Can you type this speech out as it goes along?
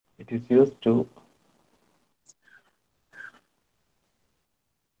It is used to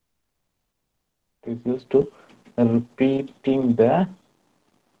repeating the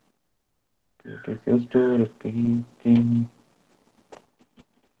it is used to repeating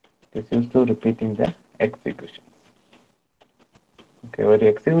it is used to repeating the execution. Okay, ഒരു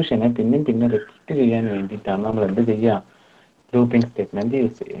എക്സിക്യൂഷനെ പിന്നെയും പിന്നെ repeat ചെയ്യാൻ വേണ്ടിയിട്ടാണ് നമ്മൾ എന്ത് ചെയ്യുക, ലൂപ്പിംഗ് സ്റ്റേറ്റ്മെന്റ്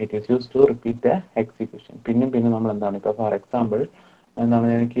യൂസ് ചെയ്യുക. It is use to repeat the execution. പിന്നെയും പിന്നെ നമ്മൾ എന്താണ്, ഇപ്പോൾ ഫോർ എക്സാമ്പിൾ എന്താണ്,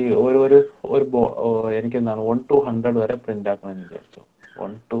 എനിക്ക് എനിക്ക് എന്താണ് 1 to 100 വരെ പ്രിന്റ് ആക്കണമെന്ന് വിചാരിച്ചു.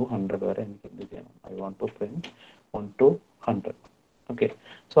 1 to 100 വരെ എനിക്ക് എന്ത് ചെയ്യണം, I want to print 1 to 100. Okay,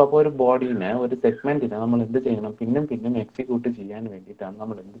 so അപ്പോൾ ഒരു ബോഡീനെ, ഒരു സെഗ്മെന്റിനെ നമ്മൾ എന്ത് ചെയ്യണം, പിന്നും പിന്നും എക്സിക്യൂട്ട് ചെയ്യാൻ വേണ്ടിയിട്ടാണ്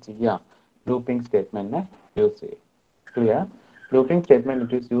നമ്മൾ എന്ത് ചെയ്യുക, ലൂപ്പിംഗ് സ്റ്റേറ്റ്മെന്റിനെ യൂസ് ചെയ്യുക. Clear? Looping statement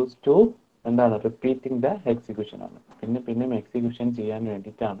it is use to എന്താണ്, റിപ്പീറ്റിംഗ് ദ എക്സിക്യൂഷൻ ആണ്. പിന്നെ പിന്നെയും എക്സിക്യൂഷൻ ചെയ്യാൻ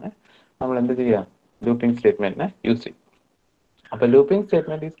വേണ്ടിയിട്ടാണ് നമ്മൾ എന്ത് ചെയ്യുക, ലൂപ്പിംഗ് സ്റ്റേറ്റ്മെന്റിനെ യൂസ് ചെയ്യും. അപ്പോൾ looping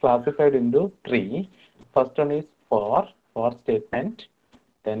statement is classified into 3. First one is four statement,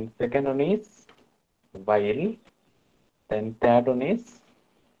 then second one is while, then third one is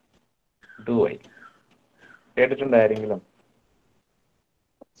do while. കേട്ടിട്ടുണ്ടോ ആരെങ്കിലും?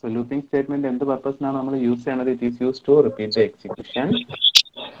 സോ ലൂപ്പിംഗ് സ്റ്റേറ്റ്മെന്റ് എന്ത് പർപ്പസിനാണ് നമ്മൾ യൂസ് ചെയ്യണത്? It is use to repeat the execution.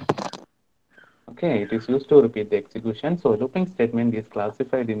 Okay, it is used to repeat the execution. So looping statement is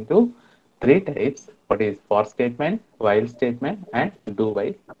classified into 3 types. What is for statement, while statement, and do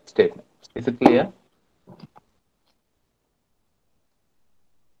while statement. Is it clear?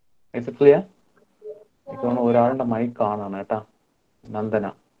 Is it clear? ഇതാണ് ഒരാളുടെ mic കാണാണ് കേട്ടാ, Nandana.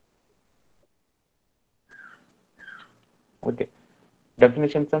 Okay,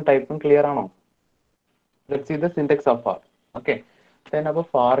 definitions and types clear ആണോ? Let's see the syntax of for. Okay, then അപ്പോൾ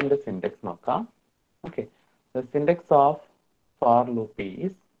for in the syntax നോക്കാം. Okay, the syntax of for loop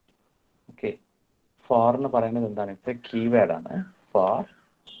is, okay, for എന്ന് പറയുന്നത് എന്താണ്, it's A keyword ആണ് for.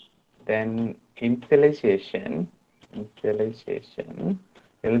 Then initialization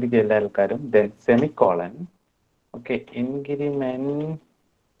എഴുതിയ എല്ലാ ആൾക്കാരും, then semicolon, okay, increment,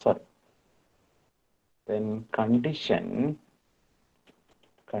 sorry, then condition,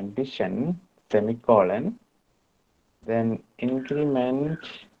 semicolon, then increment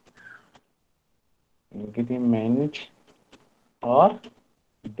or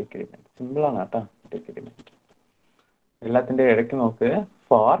decrement. Simple ആണ് കേട്ടോ, decrement. എല്ലാത്തിന്റെ ഇടയ്ക്ക് നോക്ക്,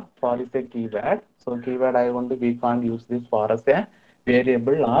 for is a keyword. So keyword ആയതുകൊണ്ട് we can't use this for as a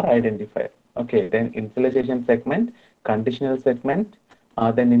variable or identifier. Okay, then initialization segment, conditional segment,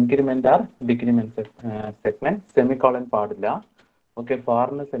 then increment or decrement segment, semicolon പാടില്ല. Okay,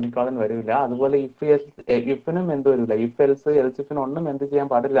 ഫോറിന് semicolon വരില്ല. അതുപോലെ ഇഫിനും എന്ത് വരില്ല, if else എൽസിഫിനൊന്നും എന്ത് ചെയ്യാൻ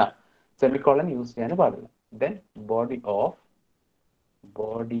പാടില്ല, semicolon use ചെയ്യാൻ പാടില്ല. Then body of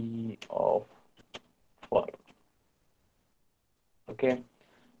for. Okay,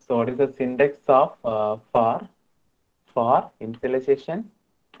 so what is the syntax of for initialization,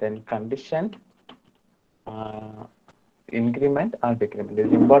 then condition, increment or decrement. It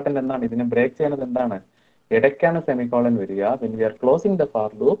is important എന്താണ്, ഇതിനെ ബ്രേക്ക് ചെയ്യുന്നത് എന്താണ്, ഇടയ്ക്കാണ് സെമിക്കോളൻ വരിക. when we are closing the for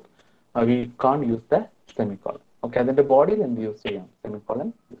loop, we can't use the semicolon. Okay, അതിന്റെ ബോഡിയിൽ എന്ത് use ചെയ്യാം, സെമിക്കോളൻ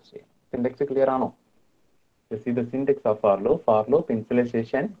യൂസ് ചെയ്യാം. സിന്റക്സ് ക്ലിയർ ആണോ? This is the syntax of for loop,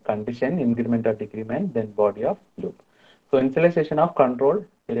 initialization, condition, increment or decrement, then body of loop. So initialization of control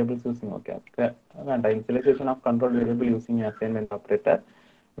variables using, okay, and initialization of control variable using assignment operator,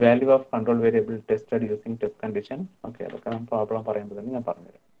 value of control variable tested using test condition. Okay, അതൊക്കെ നമ്മൾ problem പറയുമ്പോൾ തന്നെ ഞാൻ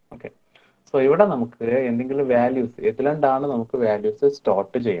പറഞ്ഞുതരാം. Okay, so ഇവിടെ നമുക്ക് എന്തെങ്കിലും values എതിലാണ്ടാണ് നമുക്ക് വാല്യൂസ്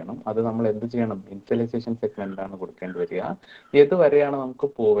സ്റ്റോർട്ട് ചെയ്യണം, അത് നമ്മൾ എന്ത് ചെയ്യണം, ഇനിഷ്യലൈസേഷൻ സെഗ്മെന്റിലാണ് കൊടുക്കേണ്ടി വരിക. ഏതുവരെയാണ് നമുക്ക്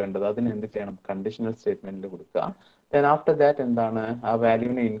പോവേണ്ടത്, അതിന് എന്ത് ചെയ്യണം, കണ്ടീഷണൽ സ്റ്റേറ്റ്മെന്റിൽ കൊടുക്കുക. ദെൻ ആഫ്റ്റർ ദാറ്റ് എന്താണ്, ആ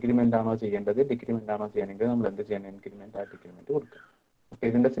വാല്യൂവിനെ ഇൻക്രിമെന്റ് ആണോ ചെയ്യേണ്ടത്, ഡിക്രിമെന്റ് ആണോ ചെയ്യണമെങ്കിൽ നമ്മൾ എന്ത് ചെയ്യണം, ഇൻക്രിമെന്റ് ആ ഡിക്രിമെന്റ് കൊടുക്കുക. ഓക്കെ,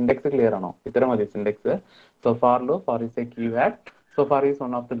 ഇതിന്റെ സിന്റക്സ് ക്ലിയർ ആണോ? ഇത്ര മതി syntax. So for loop, for is a keyword, so for is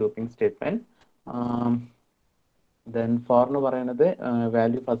one of the looping statement. Then for എന്ന് പറയുന്നത്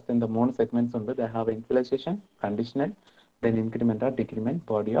value first in the 3 segments ഉണ്ട്. they have initialization, conditional, then increment or decrement,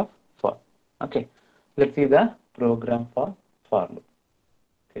 body of for. Okay, let's see the program for loop.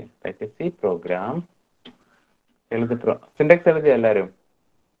 Okay, let us see program. എഴുതി syntax എഴുതിയ എല്ലാവരും?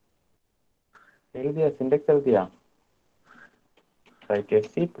 എഴുതിയ syntax എഴുതിയ? let us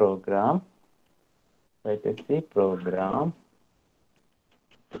see program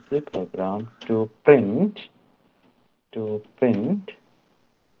to print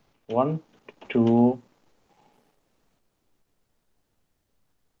 1 to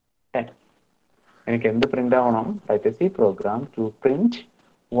 10. എനിക്ക് എന്ത് print ആവണം, let us see program to print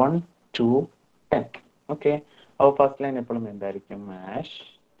 1 to 10. Okay, അപ്പോൾ first line എപ്പോഴും എന്തായിരിക്കും,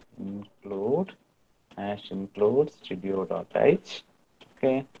 include studio.h.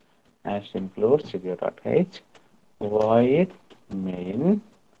 Okay, hash include studio.h void main.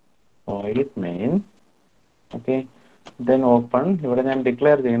 Okay, then open. ഇവിടെ ഞാൻ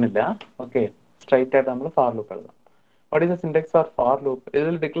ഡിക്ലെയർ ചെയ്യുന്നില്ല. ഓക്കെ, സ്ട്രൈറ്റ് ആയിട്ട് നമ്മൾ ഫാർ ലൂപ്പ് എഴുതാം. What is the syntax four far loop?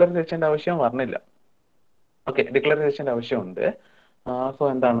 ഇതിൽ ഡിക്ലെയർ ചെയ്യേണ്ട ആവശ്യം പറഞ്ഞില്ല. ഓക്കെ, ഡിക്ലെയർ ചെയ്യേണ്ട ആവശ്യമുണ്ട്. സോ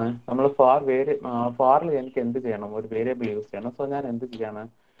എന്താണ് നമ്മൾ ഫാറിൽ എനിക്ക് എന്ത് ചെയ്യണം? ഒരു വേരിയബിൾ യൂസ് ചെയ്യണം. സോ ഞാൻ എന്ത് ചെയ്യാണ്?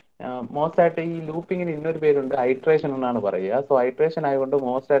 മോസ്റ്റ് ആയിട്ട് ഈ ലൂപ്പിങ്ങിന് ഇന്നൊരു പേരുണ്ട്, ഐട്രേഷൻ എന്നാണ് പറയുക. സോ ഐട്രേഷൻ ആയതുകൊണ്ട്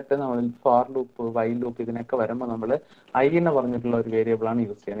മോസ്റ്റ് ആയിട്ട് നമ്മൾ ഫാർ ലൂപ്പ്, വൈൽ ലൂപ്പ് ഇതിനൊക്കെ വരുമ്പോൾ നമ്മൾ ഐ എന്ന് പറഞ്ഞിട്ടുള്ള ഒരു വേരിയബിൾ ആണ്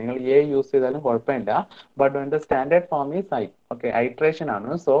യൂസ് ചെയ്യുന്നത്. നിങ്ങൾ എ യൂസ് ചെയ്താലും കുഴപ്പമില്ല. But the standard form is I. Okay, iteration ആണ്.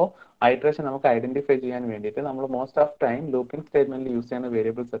 സോ ഐട്രേഷൻ നമുക്ക് ഐഡന്റിഫൈ ചെയ്യാൻ വേണ്ടിയിട്ട് നമ്മൾ most of time looping സ്റ്റേറ്റ്മെന്റിൽ use ചെയ്യുന്ന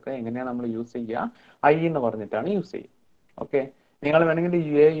വേരിയബിൾസ് ഒക്കെ എങ്ങനെയാണ് നമ്മൾ യൂസ് ചെയ്യുക? ഐ എന്ന് പറഞ്ഞിട്ടാണ് യൂസ് ചെയ്യുക. ഓക്കെ, നിങ്ങൾ വേണമെങ്കിൽ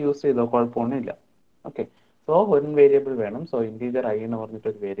എ യൂസ് ചെയ്തോ, കുഴപ്പമൊന്നുമില്ല. ഓക്കെ, സോ ഒരു വേരിയബിൾ വേണം. സോ ഇന്റീജർ ഐ എന്ന് പറഞ്ഞിട്ട്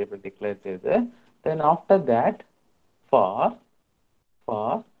ഒരു വേരിയബിൾ ഡിക്ലെയർ ചെയ്ത് ദെൻ ആഫ്റ്റർ ദാറ്റ് ഫാർ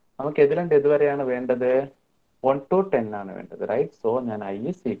നമുക്ക് എതിലുണ്ട് ഇതുവരെയാണ് വേണ്ടത്? 1 to 10 ആണ് വേണ്ടത്, റൈറ്റ്? സോ ഞാൻ I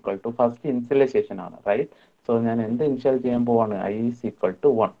is equal to first initialisation ആണ്, റൈറ്റ്? സോ ഞാൻ എന്ത് ഇനിഷ്യൽ ചെയ്യാൻ പോവാണ്? I is equal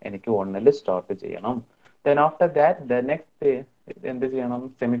to 1. എനിക്ക് 1ൽ സ്റ്റാർട്ട് ചെയ്യണം. Then after that the next എന്ത് ചെയ്യണം?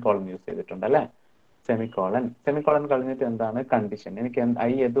 സെമിക്കോളൻ യൂസ് ചെയ്തിട്ടുണ്ട് അല്ലെ? സെമിക്കോളൻ കഴിഞ്ഞിട്ട് എന്താണ് കണ്ടീഷൻ? എനിക്ക്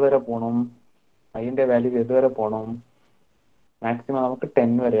ഐ എതുവരെ പോകണം? ഐന്റെ വാല്യൂ എതുവരെ പോകണം? മാക്സിമം നമുക്ക്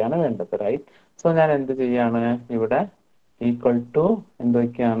 10 വരെയാണ് വേണ്ടത്, റൈറ്റ്? സോ ഞാൻ എന്ത് ചെയ്യാണ്? ഇവിടെ ഈക്വൽ ടു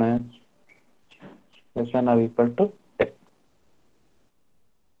എന്തൊക്കെയാണ്? Less than or equal to 10.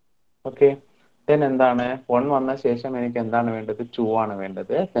 Okay, then എന്താണ്? 1 വന്ന ശേഷം എനിക്ക് എന്താണ് വേണ്ടത്? 2 ആണ്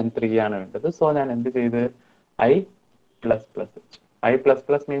വേണ്ടത്, ദെൻ 3 ആണ് വേണ്ടത്. സോ ഞാൻ എന്ത് ചെയ്ത്? I plus plus. I plus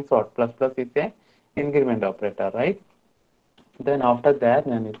plus means what? Plus plus is A increment operator, right? Then after that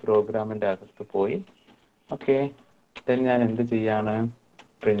ഞാൻ ഈ പ്രോഗ്രാമിന്റെ അകത്ത് പോയി. ഓക്കെ, ദെൻ ഞാൻ എന്ത് ചെയ്യാണ്?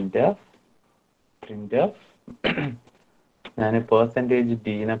 പ്രിന്റ് ഞാൻ പെർസെൻറ്റേജ്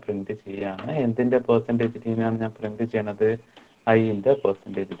ഡീനെ പ്രിന്റ് ചെയ്യാണ്. എന്തിന്റെ പെർസെൻറ്റേജ് ഡീനാണ് ഞാൻ പ്രിന്റ് ചെയ്യണത്? ഐന്റെ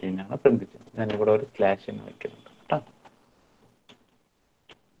പെർസെൻറ്റേജ് ഡീനാണ് പ്രിന്റ് ചെയ്യുന്നത്. ഞാൻ ഇവിടെ ഒരു സ്ലാഷ് വയ്ക്കുന്നുണ്ട് കേട്ടോ.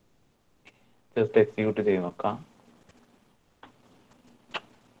 ജസ്റ്റ് എക്സിക്യൂട്ട് ചെയ്ത് നോക്കാം.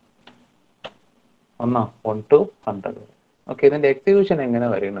 1 to 100. ഓക്കെ, ഇതിന്റെ എക്സിക്യൂഷൻ എങ്ങനെ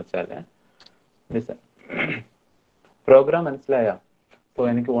വരും വെച്ചാല് പ്രോഗ്രാം മനസ്സിലായോ? സോ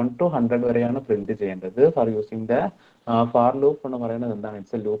എനിക്ക് 1 to 100 വരെയാണ് പ്രിന്റ് ചെയ്യേണ്ടത്. Four using the far loop എന്ന് പറയുന്നത് എന്താണ്?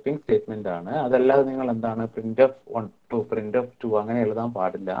 ഇറ്റ്സ് എ ലൂപ്പിംഗ് സ്റ്റേറ്റ്മെന്റ് ആണ്. അതല്ലാതെ നിങ്ങൾ എന്താണ് print of 1 to print of 2 അങ്ങനെ എഴുതാൻ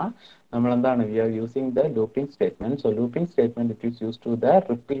പാടില്ല. നമ്മൾ എന്താണ്? V are using the looping statement. So looping statement it is use to the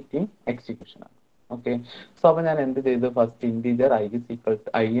repeating execution ആണ്. ഓക്കെ, സോ അപ്പൊ ഞാൻ എന്ത് ചെയ്തു? First integer I is equal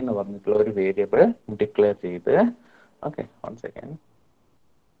to I എന്ന് പറഞ്ഞിട്ടുള്ള ഒരു വേരിയബിൾ ഡിക്ലെയർ ചെയ്ത്. Okay, 1 second.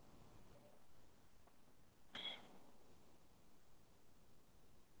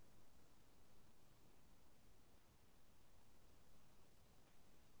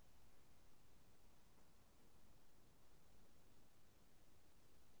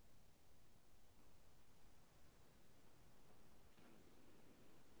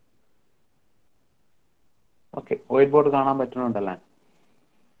 Okay, white board കാണാൻ പറ്റുന്നുണ്ടല്ലേ?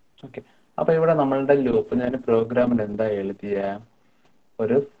 ഓക്കെ, അപ്പൊ ഇവിടെ നമ്മളുടെ ലൂപ്പ് ഞാൻ പ്രോഗ്രാമിൽ എന്താ എഴുതിയ?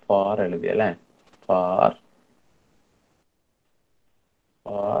 ഒരു ഫാർ എഴുതി അല്ലെ? Far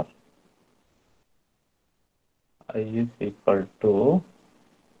I is equal to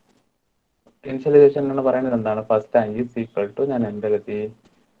initialisation എന്ന് പറയുന്നത് എന്താണ്? First I is equal to ഞാൻ എന്തെഴുതി?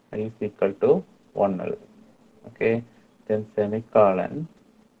 ഐ ഇസ് ഈക്വൽ ടു 1 എഴുതി. ഓക്കെ, ദെൻ സെമിക്കോളൻ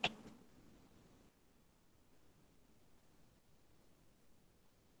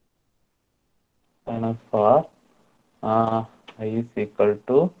ആണ് far I is equal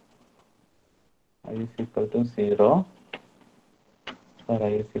to 0. for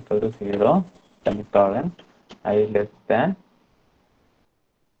I is equal to 0, semicolon, I less than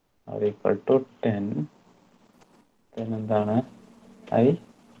or equal to 10, then എന്താണ്? I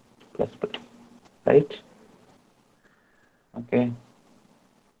plus plus, right? Okay,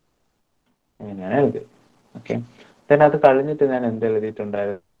 അങ്ങനെയാണ് എഴുതി. Okay, then അത് കഴിഞ്ഞിട്ട് ഞാൻ എന്ത്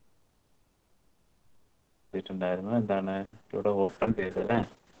എഴുതിയിട്ടുണ്ടായിരുന്നു? എന്താണ്? ഇവിടെ ഓപ്പൺ ചെയ്ത് അല്ലേ?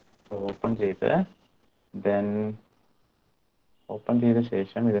 ഓപ്പൺ ചെയ്ത് ദെൻ ഓപ്പൺ ചെയ്ത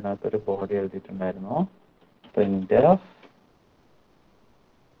ശേഷം ഇതിനകത്തൊരു ബോഡി എഴുതിയിട്ടുണ്ടായിരുന്നു. പ്രിന്റ് ഓഫ്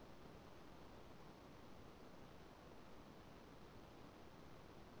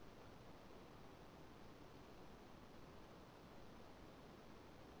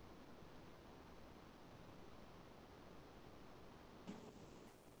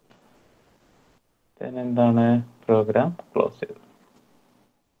then എന്താണ്? പ്രോഗ്രാം ക്ലോസ് ചെയ്തു.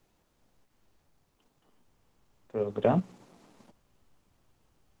 പ്രോഗ്രാം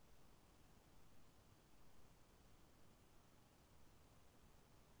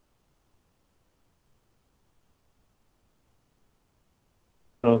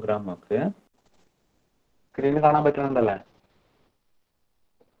പ്രോഗ്രാം നോക്ക്. സ്ക്രീനിൽ കാണാൻ പറ്റുന്നുണ്ടല്ലേ?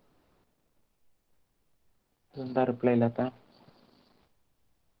 എന്താ റിപ്ലൈ ഇല്ലാത്ത?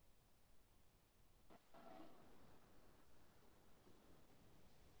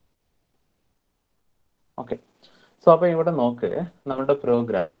 ഓക്കെ. സോ അപ്പൊ ഇവിടെ നോക്ക്, നമ്മുടെ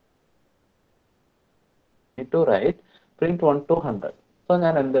programme to write print 1 to 100. So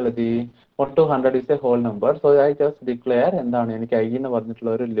ഞാൻ എന്ത് എഴുതി? 1 to 100 is a whole number. So I just declare എന്താണ് എനിക്ക് I എന്ന്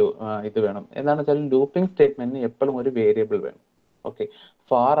പറഞ്ഞിട്ടുള്ള ഒരു ഇത് വേണം. എന്താണെന്ന് വെച്ചാൽ ലൂപ്പിംഗ് സ്റ്റേറ്റ്മെന്റിന് എപ്പോഴും ഒരു വേരിയബിൾ വേണം. ഓക്കെ,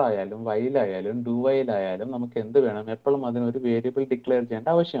 ഫാർ ആയാലും വൈൽ ആയാലും ഡു വൈൽ ആയാലും നമുക്ക് എന്ത് വേണം? എപ്പോഴും അതിനൊരു വേരിയബിൾ ഡിക്ലെയർ ചെയ്യേണ്ട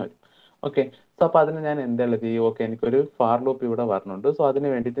ആവശ്യം വരും. ഓക്കെ, സോ അപ്പൊ അതിന് ഞാൻ എന്ത് എഴുതി? ഓക്കെ, എനിക്കൊരു ഫാർ ലൂപ്പ് ഇവിടെ പറഞ്ഞുണ്ട്. സോ അതിന്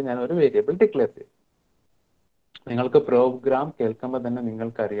വേണ്ടിയിട്ട് ഞാൻ ഒരു വേരിയബിൾ ഡിക്ലെയർ ചെയ്യും. നിങ്ങൾക്ക് പ്രോഗ്രാം കേൾക്കുമ്പോൾ തന്നെ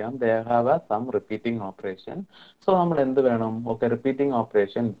നിങ്ങൾക്കറിയാം they have some repeating operation. So നമ്മൾ എന്ത് വേണം? ഓക്കെ, റിപ്പീറ്റിംഗ്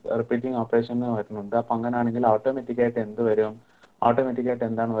ഓപ്പറേഷൻ വരുന്നുണ്ട്. അപ്പൊ അങ്ങനെയാണെങ്കിൽ ഓട്ടോമാറ്റിക് ആയിട്ട് എന്ത് വരും? ഓട്ടോമാറ്റിക് ആയിട്ട്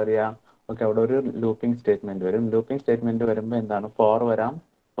എന്താണ് വരിക? ഓക്കെ, അവിടെ ഒരു ലൂപ്പിംഗ് സ്റ്റേറ്റ്മെന്റ് വരും. ലൂപ്പിംഗ് സ്റ്റേറ്റ്മെന്റ് വരുമ്പോൾ എന്താണ്? ഫോർ വരാം,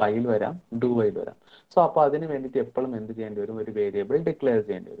 വൈൽ വരാം, ഡു വൈൽ വരാം. സോ അപ്പൊ അതിന് വേണ്ടിയിട്ട് എപ്പോഴും എന്ത് ചെയ്യേണ്ടി വരും? ഒരു വേരിയബിൾ ഡിക്ലെയർ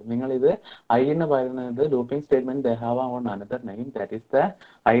ചെയ്യേണ്ടി വരും. നിങ്ങൾ ഇത് ഐ എന്ന് പറയുന്നത് looping statement they have on another name, that is the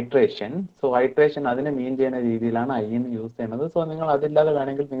iteration. So iteration അതിനെ മീൻ ചെയ്യുന്ന രീതിയിലാണ് ഐ എന്ന് യൂസ് ചെയ്യുന്നത്. സോ നിങ്ങൾ അതില്ലാതെ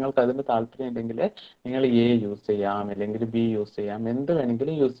വേണമെങ്കിൽ നിങ്ങൾക്ക് അതിന് താല്പര്യം ഉണ്ടെങ്കിൽ നിങ്ങൾ എ യൂസ് ചെയ്യാം, അല്ലെങ്കിൽ ബി യൂസ് ചെയ്യാം, എന്ത്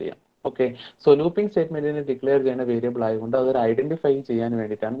വേണമെങ്കിലും യൂസ് ചെയ്യാം. ഓക്കെ, സോ ലൂപ്പിംഗ് സ്റ്റേറ്റ്മെന്റിന് ഡിക്ലെയർ ചെയ്യുന്ന വേരിയബിൾ ആയതുകൊണ്ട് അതൊരു ഐഡന്റിഫൈ ചെയ്യാൻ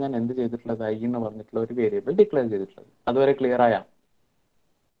വേണ്ടിയിട്ടാണ് ഞാൻ എന്ത് ചെയ്തിട്ടുള്ളത്? ഐ എന്ന് പറഞ്ഞിട്ടുള്ള ഒരു വേരിയബിൾ ഡിക്ലെയർ ചെയ്തിട്ടുള്ളത്. അതുവരെ ക്ലിയർ ആയ?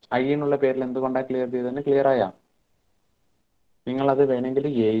 ഐ എന്നുള്ള പേരിൽ എന്തുകൊണ്ടാണ് ക്ലിയർ ചെയ്തതെന്ന് ക്ലിയർ ആയ? നിങ്ങൾ അത് വേണമെങ്കിൽ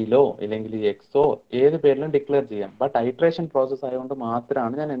എയിലോ ഇല്ലെങ്കിൽ എക്സോ ഏത് പേരിലും ഡിക്ലെയർ ചെയ്യാം. ബട്ട് ഐട്രേഷൻ പ്രോസസ് ആയതുകൊണ്ട്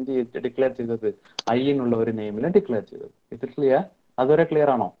മാത്രമാണ് ഞാൻ എന്ത് ഡിക്ലെയർ ചെയ്തത്? ഐ എന്നുള്ള ഒരു നെയിമിൽ ഡിക്ലെയർ ചെയ്തത്. ഇത് ക്ലിയർ? അതുവരെ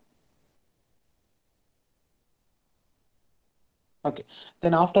ക്ലിയർ ആണോ? ഓക്കെ,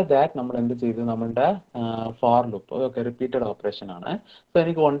 ദെൻ ആഫ്റ്റർ ദാറ്റ് നമ്മൾ എന്ത് ചെയ്തു? നമ്മുടെ for loop, okay, repeated operation ആണ്. സോ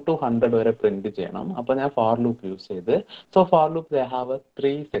എനിക്ക് 1 to 100 വരെ പ്രിന്റ് ചെയ്യണം. അപ്പൊ ഞാൻ ഫോർ ലൂപ്പ് യൂസ് ചെയ്ത്. So for loop they have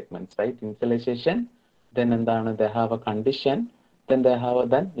 3 segments, right? Initialisation, then എന്താണ്? They have A condition, then they have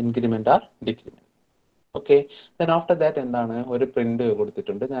then increment R decrement. Okay, then after that എന്താണ്? ഒരു പ്രിന്റ്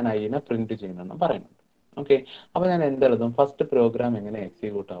കൊടുത്തിട്ടുണ്ട്. ഞാൻ അതിനെ പ്രിന്റ് ചെയ്യുന്നെന്നും പറയുന്നുണ്ട്. ഓക്കെ, അപ്പൊ ഞാൻ എന്തെഴുതും? ഫസ്റ്റ് പ്രോഗ്രാം എങ്ങനെ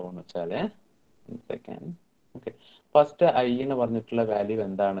എക്സിക്യൂട്ട് ആവുമെന്ന് വെച്ചാല്, സെക്കൻഡ്, ഓക്കെ, ഫസ്റ്റ് ഐ എന്ന് പറഞ്ഞിട്ടുള്ള വാല്യൂ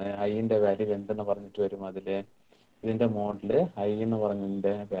എന്താണ്? ഐന്റെ വാല്യൂ എന്തെന്ന് പറഞ്ഞിട്ട് വരും അതില്? ഇതിന്റെ മോഡില് ഐ എന്ന്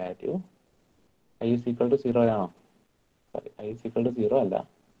പറഞ്ഞതിന്റെ value I is equal to 0 ആണോ? Sorry, I is equal to 0 അല്ല,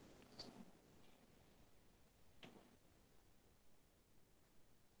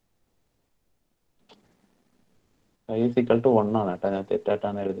 ഐ ഇസ് ഈക്വൽ ടു 1 ആണ് കേട്ടോ. ഞാൻ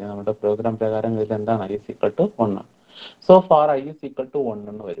തെറ്റായിട്ടാണ് എഴുതിയത്. നമ്മുടെ പ്രോഗ്രാം പ്രകാരം ഇതിൽ എന്താണ്? ഐ ഇസ് ഈക്വൽ ടു 1 ആണ്. So far I is equal to 1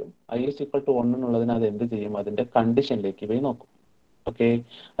 എന്ന് വരും. ഐ ഇസ് ഈക്വൽ ടു 1 എന്നുള്ളതിന് അത് എന്ത് ചെയ്യും? അതിന്റെ കണ്ടീഷനിലേക്ക് പോയി നോക്കും. ഓക്കെ,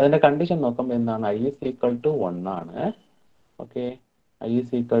 അതിന്റെ കണ്ടീഷൻ നോക്കുമ്പോൾ എന്താണ്? ഐ ഇസ് ഈക്വൽ ടു 1 ആണ്. Okay, I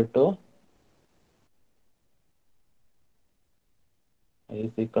is equal to I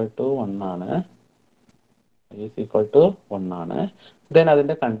is equal to 1 ആണ്. ഐ ഇസ് ഈക്വൽ ടു 1 ആണ്. ദെൻ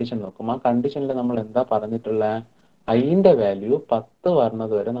അതിന്റെ കണ്ടീഷൻ നോക്കും. ആ കണ്ടീഷനിൽ നമ്മൾ എന്താ പറഞ്ഞിട്ടുള്ള? ഐന്റെ വാല്യൂ 10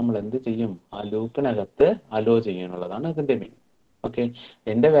 വരുന്നത് വരെ നമ്മൾ എന്ത് ചെയ്യും? ആ ലൂപ്പിനകത്ത് അലോ ചെയ്യുന്നുള്ളതാണ് ഇതിന്റെ മീൻ. ഓക്കെ,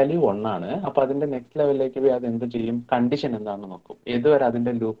 എന്റെ വാല്യൂ 1 ആണ്. അപ്പൊ അതിന്റെ നെക്സ്റ്റ് ലെവലിലേക്ക് പോയി അത് എന്ത് ചെയ്യും? കണ്ടീഷൻ എന്താണെന്ന് നോക്കും. ഏതുവരെ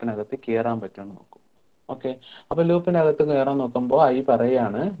അതിന്റെ ലൂപ്പിനകത്ത് കയറാൻ പറ്റുമെന്ന് നോക്കും. ഓക്കെ, അപ്പൊ ലൂപ്പിനകത്ത് കയറാൻ നോക്കുമ്പോൾ ഐ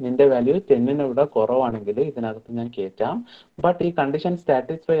പറയാണ് നിന്റെ വാല്യൂ 10ന് ഇവിടെ കുറവാണെങ്കിൽ ഇതിനകത്ത് ഞാൻ കയറ്റാം. ബട്ട് ഈ കണ്ടീഷൻ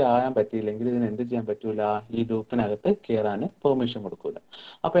സാറ്റിസ്ഫൈ ആകാൻ പറ്റിയില്ലെങ്കിൽ ഇതിന് എന്ത് ചെയ്യാൻ പറ്റൂല? ഈ ലൂപ്പിനകത്ത് കയറാൻ പെർമിഷൻ കൊടുക്കൂല.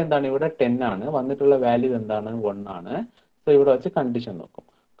 അപ്പൊ എന്താണ്? ഇവിടെ 10 ആണ്, വന്നിട്ടുള്ള വാല്യൂ എന്താണ്? 1 ആണ്. സോ ഇവിടെ വെച്ച് കണ്ടീഷൻ നോക്കും.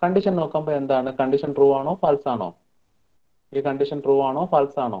 കണ്ടീഷൻ നോക്കുമ്പോൾ എന്താണ്? കണ്ടീഷൻ ട്രൂ ആണോ ഫാൾസ് ആണോ? ഈ കണ്ടീഷൻ ട്രൂ ആണോ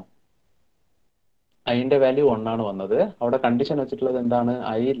ഫാൾസ് ആണോ? ഐന്റെ വാല്യൂ 1 ആണ് വന്നത്. അവിടെ കണ്ടീഷൻ വെച്ചിട്ടുള്ളത് എന്താണ്?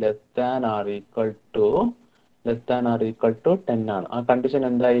 I less than R equal to 10 ആണ്. ആ കണ്ടീഷൻ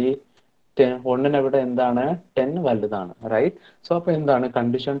എന്തായി? 1ന് എവിടെ എന്താണ്? 10 വലുതാണ്, റൈറ്റ്? സോ അപ്പൊ എന്താണ്?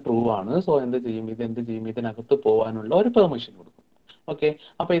 കണ്ടീഷൻ ട്രൂ ആണ്. സോ എന്ത് ചെയ്യും? ഇത് എന്ത് ചെയ്യും? ഇതിനകത്ത് പോകാനുള്ള ഒരു പെർമിഷൻ കൊടുക്കും. ഓക്കെ,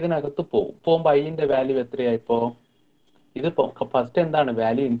 അപ്പൊ ഇതിനകത്ത് പോകുമ്പോ ഐന്റെ വാല്യൂ എത്രയായിപ്പോ? ഇത് ഫസ്റ്റ് എന്താണ്?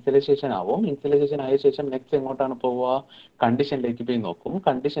 വാല്യൂ ഇനിഷ്യലൈസേഷൻ ആവും. ഇനിഷ്യലൈസേഷൻ ആയ ശേഷം നെക്സ്റ്റ് എങ്ങോട്ടാണ് പോവുക? കണ്ടീഷനിലേക്ക് പോയി നോക്കും.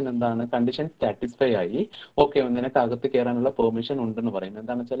 കണ്ടീഷൻ എന്താണ്? കണ്ടീഷൻ സാറ്റിസ്ഫൈ ആയി. ഓക്കെ, നിനക്ക് അകത്ത് കയറാനുള്ള പെർമിഷൻ ഉണ്ടെന്ന് പറയും.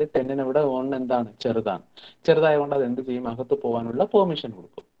 എന്താണെന്ന് വെച്ചാൽ 10ന് ഇവിടെ 1 എന്താണ്? ചെറുതാണ്. ചെറുതായതുകൊണ്ട് അത് എന്ത് ചെയ്യും? അകത്ത് പോകാനുള്ള പെർമിഷൻ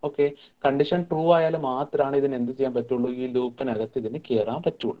കൊടുക്കും. ഓക്കെ, കണ്ടീഷൻ ട്രൂ ആയാൽ മാത്രമാണ് ഇതിന് എന്ത് ചെയ്യാൻ പറ്റുള്ളൂ? ഈ ലൂപ്പിനകത്ത് ഇതിന് കയറാൻ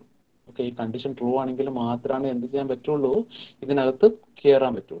പറ്റുള്ളൂ. ഓക്കെ, ഈ കണ്ടീഷൻ ട്രൂ ആണെങ്കിൽ മാത്രമാണ് എന്ത് ചെയ്യാൻ പറ്റുള്ളൂ? ഇതിനകത്ത്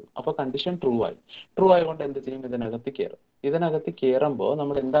കയറാൻ പറ്റുള്ളൂ. അപ്പൊ കണ്ടീഷൻ ട്രൂ ആയി. ട്രൂ ആയതുകൊണ്ട് എന്ത് ചെയ്യും? ഇതിനകത്ത് കയറും. ഇതിനകത്ത് കയറുമ്പോൾ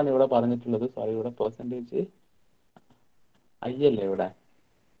നമ്മൾ എന്താണ് ഇവിടെ പറഞ്ഞിട്ടുള്ളത്? സോറി, ഇവിടെ പെർസെൻറ്റേജ് ഐ അല്ലേ? ഇവിടെ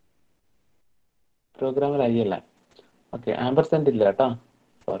പ്രോഗ്രാമിൽ ഐ അല്ല. ഓക്കെ, ആംപർസെന്റ് ഇല്ല കേട്ടോ.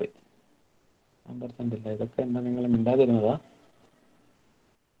 സോറി, ആംപർസെന്റ് ഇല്ല. ഇതൊക്കെ എന്താ നിങ്ങൾ മിണ്ടാതിരുന്നതാ?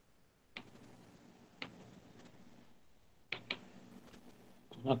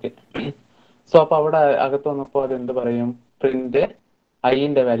 ഓക്കെ. സോ അപ്പൊ അവിടെ അകത്ത് വന്നപ്പോൾ അത് എന്ത് പറയും? പ്രിന്റ്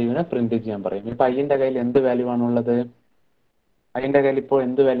ഐന്റെ വാല്യൂവിനെ പ്രിന്റ് ചെയ്യാൻ പറയും. ഇപ്പൊ ഐന്റെ കയ്യിൽ എന്ത് വാല്യൂ ആണുള്ളത്? ഐന്റെ കയ്യിൽ ഇപ്പോൾ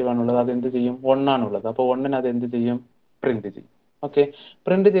എന്ത് വാല്യൂ ആണുള്ളത്? അത് എന്ത് ചെയ്യും? 1 ആണുള്ളത്. അപ്പൊ 1 അത് എന്ത് ചെയ്യും? പ്രിന്റ് ചെയ്യും. ഓക്കെ.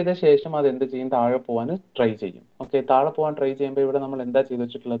 പ്രിന്റ് ചെയ്ത ശേഷം അത് എന്ത് ചെയ്യും? താഴെ പോകാൻ ട്രൈ ചെയ്യും. ഓക്കെ. താഴെ പോകാൻ ട്രൈ ചെയ്യുമ്പോൾ ഇവിടെ നമ്മൾ എന്താ ചെയ്ത്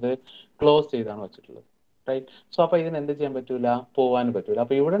വെച്ചിട്ടുള്ളത്? ക്ലോസ് ചെയ്താണ് വെച്ചിട്ടുള്ളത്. റൈറ്റ്. സോ അപ്പൊ ഇതിന് എന്ത് ചെയ്യാൻ പറ്റൂല? പോകാൻ പറ്റൂല.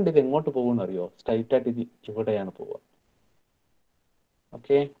 അപ്പൊ ഇവിടെ ഇത് എങ്ങോട്ട് പോകുമെന്ന് അറിയോ? സ്ട്രൈറ്റ് ആയിട്ട് ഇത് ഇവിടെയാണ് പോവുക.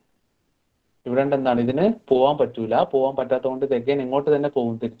 ഓക്കെ. ഇവിടെ എന്താണ്? ഇതിന് പോകാൻ പറ്റൂല. പോകാൻ പറ്റാത്തതുകൊണ്ട് ഇത് എഗൈൻ എങ്ങോട്ട് തന്നെ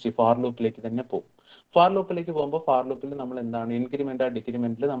പോകും? തിരിച്ച് ഫാർ ലൂപ്പിലേക്ക് തന്നെ പോകും. ഫാർ ലൂപ്പിലേക്ക് പോകുമ്പോൾ ഫാർ ലൂപ്പിൽ നമ്മൾ എന്താണ്? ഇൻക്രിമെന്റ്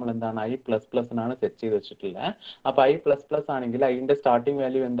ഡിക്രിമെന്റിൽ നമ്മൾ എന്താണ്? ഐ പ്ലസ് പ്ലസിനാണ് സെറ്റ് ചെയ്ത് വെച്ചിട്ടുള്ളത്. അപ്പൊ ഐ പ്ലസ് പ്ലസ് ആണെങ്കിൽ ഐന്റെ സ്റ്റാർട്ടിംഗ്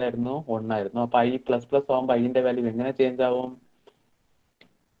വാല്യൂ എന്തായിരുന്നു? 1 ആയിരുന്നു. അപ്പൊ ഐ പ്ലസ് പ്ലസ് ആകുമ്പോൾ ഐന്റെ വാല്യൂ എങ്ങനെ ചേഞ്ച് ആവും?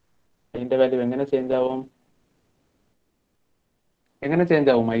 ഐന്റെ വാല്യൂ എങ്ങനെ ചേഞ്ച് ആവും? എങ്ങനെ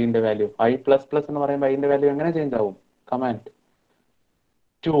ചേഞ്ച് ആവും ഐന്റെ വാല്യൂ? ഐ പ്ലസ് പ്ലസ് എന്ന് പറയുമ്പോൾ ഐന്റെ വാല്യൂ എങ്ങനെ ചേഞ്ച് ആവും? കമാൻഡ്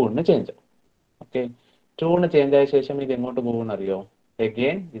 2 ചേഞ്ച് ആവും. ഓക്കെ. 2 ചേഞ്ച് ആയ ശേഷം ഇത് എങ്ങോട്ട് പോകുമെന്ന് അറിയോ?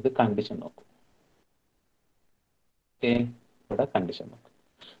 എഗെയിൻ ഇത് കണ്ടീഷൻ നോക്കും. ഓക്കെ. ഇവിടെ കണ്ടീഷൻ നോക്കും.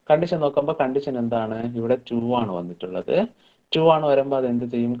 കണ്ടീഷൻ നോക്കുമ്പോൾ കണ്ടീഷൻ എന്താണ്? ഇവിടെ 2 ആണ് വന്നിട്ടുള്ളത്. 2 ആണ് വരുമ്പോൾ അത് എന്ത്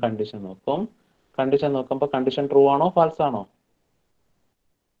ചെയ്യും? കണ്ടീഷൻ നോക്കും. കണ്ടീഷൻ നോക്കുമ്പോൾ കണ്ടീഷൻ ട്രൂ ആണോ ഫാൾസ് ആണോ?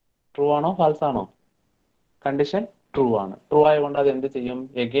 ട്രൂ ആണോ ഫാൾസ് ആണോ? കണ്ടീഷൻ ട്രൂ ആണ്. ട്രൂ ആയതുകൊണ്ട് അത് എന്ത് ചെയ്യും?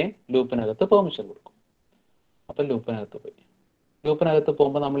 എഗെയിൻ ലൂപ്പിനകത്ത് പെർമിഷൻ കൊടുക്കും. അപ്പൊ ലൂപ്പിനകത്ത് പോയി. ലൂപ്പിനകത്ത്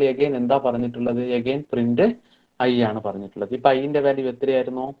പോകുമ്പോൾ നമ്മൾ എഗെയിൻ എന്താ പറഞ്ഞിട്ടുള്ളത്? എഗെയിൻ പ്രിന്റ് ഐ ആണ് പറഞ്ഞിട്ടുള്ളത്. ഇപ്പൊ ഐന്റെ വാല്യൂ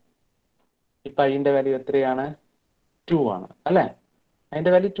എത്രയായിരുന്നു? ഇപ്പൊ ഐന്റെ വാല്യൂ എത്രയാണ്? 2 ആണ് അല്ലെ?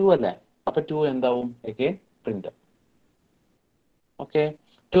 അതിന്റെ വാല്യൂ 2 അല്ലേ? അപ്പൊ 2 എന്താവും? Again print. ഓക്കെ.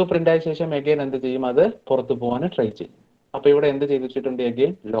 2 പ്രിന്റ് ആയ ശേഷം എഗെയിൻ എന്ത് ചെയ്യും? അത് പുറത്ത് പോകാൻ ട്രൈ ചെയ്യും. അപ്പൊ ഇവിടെ എന്ത് ചെയ്ത് വെച്ചിട്ടുണ്ട്?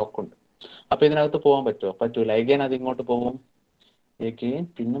 എഗെയിൻ ലോക്ക് ഉണ്ട്. അപ്പൊ ഇതിനകത്ത് പോകാൻ പറ്റുമോ? പറ്റൂല. എഗെയിൻ അത് ഇങ്ങോട്ട് പോകും. എഗെയിൻ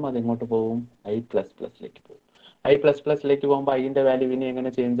പിന്നും അത് ഇങ്ങോട്ട് പോകും? ഐ പ്ലസ് പ്ലസിലേക്ക് പോകും. ഐ പ്ലസ് പ്ലസിലേക്ക് പോകുമ്പോൾ ഐന്റെ വാല്യൂ ഇനി എങ്ങനെ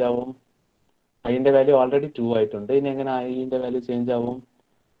ചേഞ്ച് ആവും? ഐന്റെ വാല്യൂ ഓൾറെഡി 2 ആയിട്ടുണ്ട്. ഇനി എങ്ങനെ ഐന്റെ വാല്യൂ ചേഞ്ച് ആവും?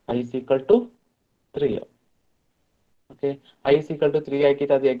 ഐ ഈക്വൽ ടു 3 ആവും. ഓക്കെ. ഐ ഈക്വൽ ടു 3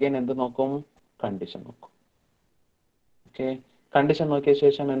 ആക്കിയിട്ട് അത് എഗെയിൻ എന്ത് നോക്കും? കണ്ടീഷൻ നോക്കും. ഓക്കെ. കണ്ടീഷൻ നോക്കിയ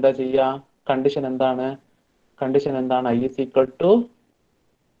ശേഷം എന്താ ചെയ്യുക? കണ്ടീഷൻ എന്താണ്? കണ്ടീഷൻ എന്താണ്? ഐ ഈക്വൽ ടു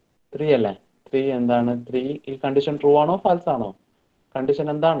 3 അല്ലേ? 3 എന്താണ്? 3 ഈ കണ്ടീഷൻ ട്രൂ ആണോ ഫാൾസ് ആണോ? കണ്ടീഷൻ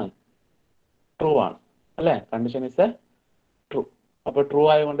എന്താണ്? ട്രൂ ആണ് അല്ലേ? Condition is A true. അപ്പൊ ട്രൂ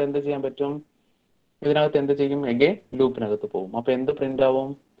ആയതുകൊണ്ട് എന്ത് ചെയ്യാൻ പറ്റും? ഇതിനകത്ത് എന്ത് ചെയ്യും? എഗെയിൻ ലൂപ്പിനകത്ത് പോകും. അപ്പൊ എന്ത് പ്രിന്റ് ആവും?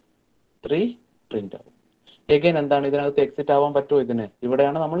 3 പ്രിന്റ് ആവും. എഗെയിൻ എന്താണ്? ഇതിനകത്ത് എക്സിറ്റ് ആവാൻ പറ്റുമോ? ഇതിന്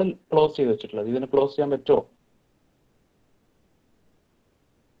ഇവിടെയാണ് നമ്മൾ ക്ലോസ് ചെയ്ത് വെച്ചിട്ടുള്ളത്. ഇതിന് ക്ലോസ് ചെയ്യാൻ പറ്റുമോ?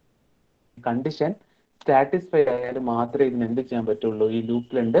 കണ്ടീഷൻ സാറ്റിസ്ഫൈ ആയാലും മാത്രമേ ഇതിന് എന്ത് ചെയ്യാൻ പറ്റുള്ളൂ? ഈ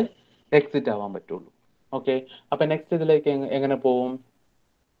ലൂപ്പിലുണ്ട് എക്സിറ്റ് ആവാൻ പറ്റുള്ളൂ. ഓക്കെ. അപ്പൊ നെക്സ്റ്റ് ഇതിലേക്ക് എങ്ങനെ പോവും?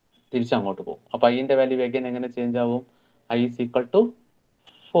 തിരിച്ചങ്ങോട്ട് പോകും. അപ്പൊ ഐന്റെ വാല്യൂ എഗെയിൻ എങ്ങനെ ചേഞ്ച് ആവും? ഐ ഈക്വൽ ടു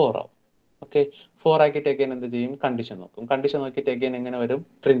 4 ആവും. ഓക്കെ. 4 ആക്കിയിട്ട് എഗെയിൻ എന്ത് ചെയ്യും? കണ്ടീഷൻ നോക്കും. കണ്ടീഷൻ നോക്കിയിട്ട് എഗെയിൻ എങ്ങനെ വരും?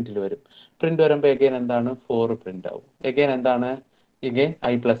 പ്രിന്റിൽ വരും. പ്രിന്റ് വരുമ്പോൾ എഗെയിൻ എന്താണ്? 4 പ്രിന്റ് ആവും. എഗെയിൻ എന്താണ്? എഗെയിൻ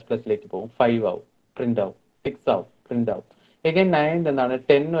ഐ പ്ലസ് പ്ലസിലേക്ക് പോകും. 5 ആവും. പ്രിന്റ് ആവും. 6 ആവും. പ്രിന്റ് ആവും. എഗെയിൻ 9 എന്താണ്?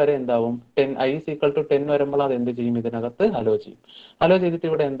 10 വരെ എന്താവും? 10 ഐ ഈക്വൽ ടു 10 വരുമ്പോൾ അത് എന്ത് ചെയ്യും? ഇതിനകത്ത് അലോ ചെയ്യും. അലോ ചെയ്തിട്ട്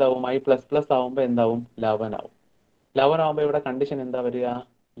ഇവിടെ എന്താവും? ഐ പ്ലസ് പ്ലസ് ആവുമ്പോൾ എന്താവും? 11 ആവും. 11 ആവുമ്പോൾ ഇവിടെ കണ്ടീഷൻ എന്താ വരിക?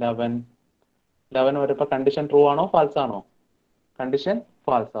 11 വരുമ്പോൾ കണ്ടീഷൻ ട്രൂ ആണോ ഫാൾസ് ആണോ? കണ്ടീഷൻ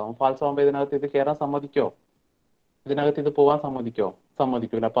ഫാൾസ് ആവും. ഫാൾസ് ആവുമ്പോൾ ഇതിനകത്ത് ഇത് കയറാൻ സമ്മതിക്കോ? ഇതിനകത്ത് ഇത് പോകാൻ സമ്മതിക്കോ?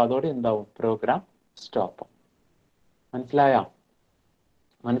 സമ്മതിക്കൂല. അപ്പൊ അതോടെ എന്താവും? Programme stop. മനസ്സിലായ?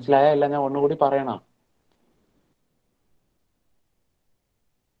 മനസ്സിലായ? ഇല്ല ഞാൻ ഒന്നുകൂടി പറയണ?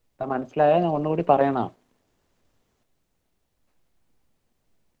 മനസ്സിലായ? ഞാൻ ഒന്നുകൂടി പറയണ?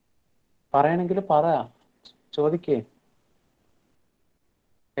 പറയണെങ്കിൽ പറ, ചോദിക്കേ.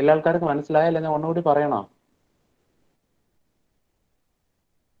 എല്ലാ ആൾക്കാർക്കും മനസ്സിലായല്ല? ഞാൻ ഒന്നുകൂടി പറയണ?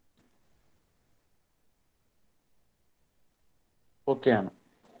 ഓക്കെ ആണ്.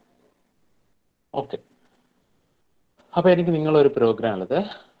 ഓക്കെ. അപ്പൊ എനിക്ക് നിങ്ങളൊരു പ്രോഗ്രാം ഉള്ളത്.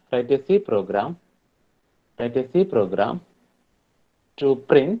 Write a C programme. Write a C programme to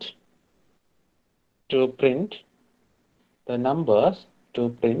print the numbers, to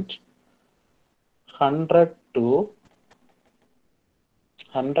print 100 to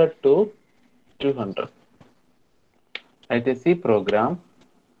 200. Write a C program.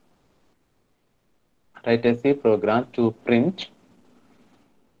 Write a C program to print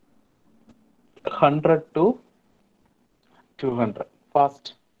 100 to 200.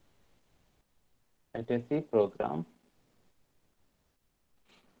 Fast. Write a C program.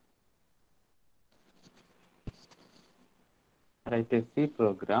 Write a C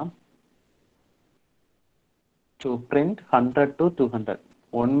program to print 100 to 200.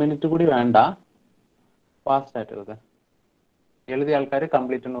 1 minute കൂടി വേണ്ട. Fast ആയിട്ട് എഴുതാം. എഴുതിയ ആൾക്കാർ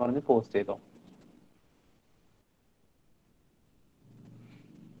complete എന്ന് പറഞ്ഞ് post ചെയ്തോ.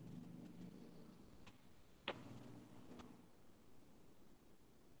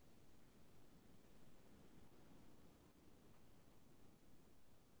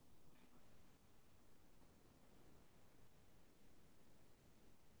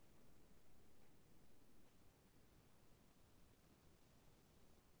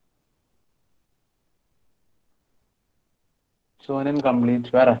 സോനൻ complete.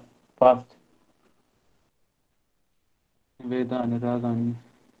 വേറെ ഫാസ്റ്റ്. നിവേദ, അനുരാഗ്,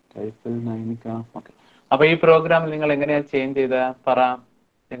 ടൈപ്പിൽ, നൈനിക. ഓക്കെ. അപ്പൊ ഈ പ്രോഗ്രാം നിങ്ങൾ എങ്ങനെയാ ചേഞ്ച് ചെയ്ത് പറ.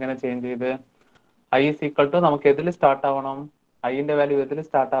 എങ്ങനെ ചേഞ്ച് ചെയ്ത്? ഐ ഈസ് ഈക്വൽ ടു നമുക്ക് എതിൽ സ്റ്റാർട്ട് ആവണം? ഐന്റെ വാല്യൂ എതിൽ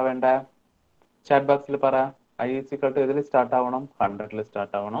സ്റ്റാർട്ട് ആവേണ്ട? ചാറ്റ് ബോക്സിൽ പറ. I is equal to എതിൽ start ആവണം? 100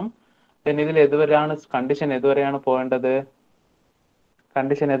 സ്റ്റാർട്ട് ആവണം. പിന്നെ ഇതിൽ എതുവരെയാണ് കണ്ടീഷൻ, എതുവരെയാണ് പോവേണ്ടത്?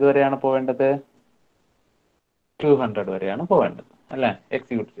 കണ്ടീഷൻ എതുവരെയാണ് പോവേണ്ടത്? 200 വരെയാണ് പോവേണ്ടത് അല്ലെ?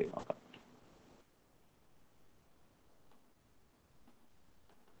 എക്സിക്യൂട്ട് ചെയ്ത് നോക്കാം.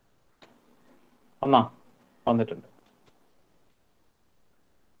 വന്നിട്ടുണ്ട്.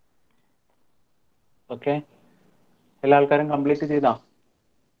 ഓക്കെ, എല്ലാ ആൾക്കാരും കംപ്ലീറ്റ് ചെയ്താ?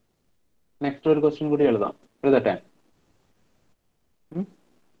 നെക്സ്റ്റ് ഒരു ക്വസ്റ്റ്യൻ കൂടി എഴുതാം. എഴുതട്ടെ?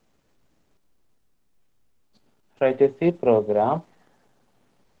 Write a C programme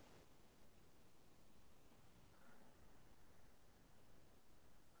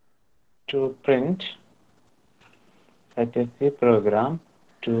to print. Write a C program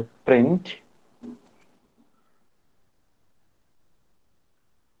to print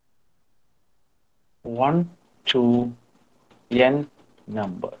 1 to n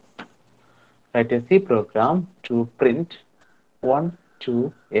numbers. Write a C program to print 1 to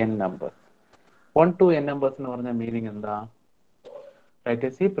n numbers. 1 to n numbers എന്ന് പറഞ്ഞ meaning എന്താ? Write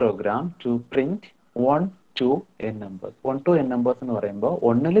a C program to print 1 to n numbers. 1 to n numbers എന്ന് പറയുമ്പോൾ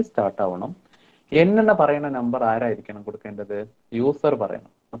 1ൽ start ആവണം. n എന്ന് പറയുന്ന number ആരായിരിക്കണം കൊടുക്കേണ്ടത്? യൂസർ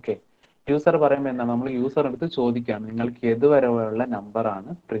പറയണം. ഓക്കെ, യൂസർ പറയുമ്പോൾ എന്താണ്? നമ്മൾ യൂസർ അടുത്ത് ചോദിക്കുകയാണ് നിങ്ങൾക്ക് ഏതുവരെയുള്ള നമ്പർ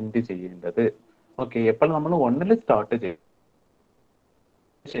ആണ് പ്രിന്റ് ചെയ്യേണ്ടത്. ഓക്കെ, എപ്പോൾ നമ്മൾ 1ൽ സ്റ്റാർട്ട് ചെയ്യും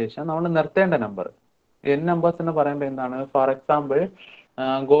ശേഷം നമ്മൾ നിർത്തേണ്ട നമ്പർ n നമ്പേഴ്സ് എന്ന് പറയുമ്പോൾ എന്താണ്? ഫോർ എക്സാമ്പിൾ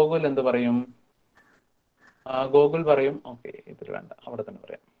ഗൂഗിൾ എന്ത് പറയും? ഗൂഗിൾ പറയും. ഓക്കെ, ഇതിൽ വേണ്ട, അവിടെ തന്നെ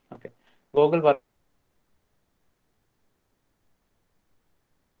പറയാം. ഓക്കെ, ഗൂഗിൾ പറയും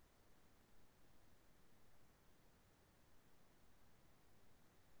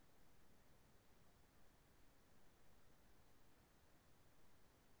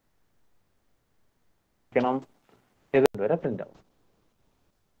വരെ പ്രിന്റ് ആവും.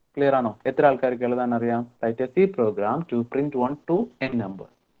 ക്ലിയർ ആണോ? എത്ര ആൾക്കാർക്ക് എഴുതാൻ അറിയാം? Write a C programme to print 1 to n number.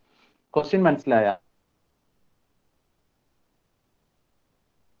 Question മനസ്സിലായ?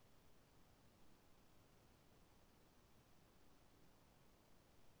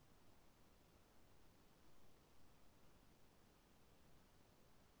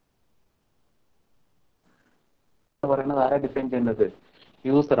 പറയുന്നത് ആരാ ഡിഫൈൻ ചെയ്യേണ്ടത്?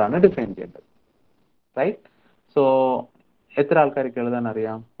 യൂസർ ആണ് ഡിഫൈൻ ചെയ്യേണ്ടത്. റൈറ്റ്? സോ എത്ര ആൾക്കാർക്ക് എഴുതാൻ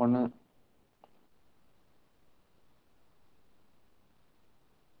അറിയാം? ഒന്ന്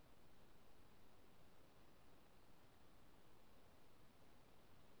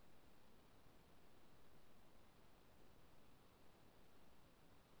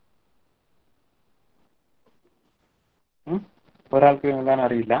ഒരാൾക്ക് എഴുതാൻ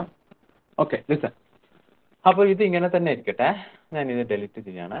അറിയില്ല. Okay, listen. അപ്പോൾ ഇത് ഇങ്ങനെ തന്നെ ഇരിക്കട്ടെ, ഞാൻ ഇത് ഡെലിറ്റ്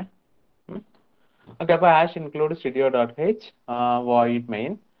ചെയ്യാണ്. ഓക്കെ, അപ്പോൾ ash include studio.h void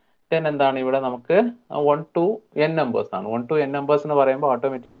main. Then എന്താണ് ഇവിടെ നമുക്ക് 1 to n നമ്പേഴ്സ് ആണ്. 1 to n നമ്പേഴ്സ് എന്ന് പറയുമ്പോൾ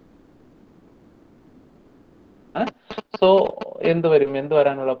ഓട്ടോമാറ്റിക് സോ എന്ത് വരും? എന്ത്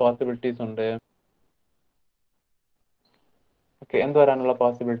വരാനുള്ള പോസിബിലിറ്റീസ് ഉണ്ട്? ഓക്കെ, എന്ത് വരാനുള്ള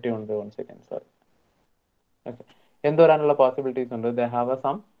പോസിബിലിറ്റി ഉണ്ട്? 1 സെക്കൻഡ്, സോറി. ഓക്കെ, എന്ത് വരാനുള്ള പോസിബിലിറ്റീസ് ഉണ്ട്? They have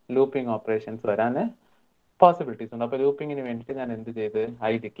some looping operations വരാൻ പോസിബിലിറ്റീസ് ഉണ്ട്. അപ്പൊ ലൂപ്പിങ്ങിന് വേണ്ടിയിട്ട് ഞാൻ എന്ത് ചെയ്ത്?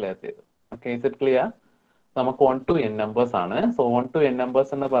 ഐ ഡിക്ലെയർ ചെയ്തു. Okay, is it clear? നമുക്ക് 1 to n നമ്പേഴ്സ് ആണ്. സോ 1 to n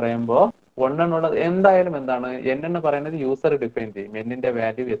നമ്പേഴ്സ് എന്ന് പറയുമ്പോൾ 1 എന്നുള്ളത് എന്തായാലും എന്താണ്? n എന്ന് പറയുന്നത് യൂസർ ഡിഫൈൻ ചെയ്യും. n-ന്റെ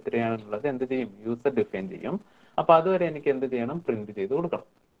വാല്യൂ എത്രയാണെന്നുള്ളത് എന്ത് ചെയ്യും? യൂസർ ഡിഫൈൻ ചെയ്യും. അപ്പൊ അതുവരെ എനിക്ക് എന്ത് ചെയ്യണം? പ്രിന്റ് ചെയ്ത് കൊടുക്കണം.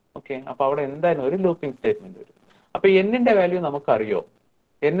 ഓക്കെ, അപ്പൊ അവിടെ എന്തായാലും ഒരു ലൂപ്പിംഗ് സ്റ്റേറ്റ്മെന്റ് വരും. അപ്പൊ n-ന്റെ വാല്യൂ നമുക്കറിയോ?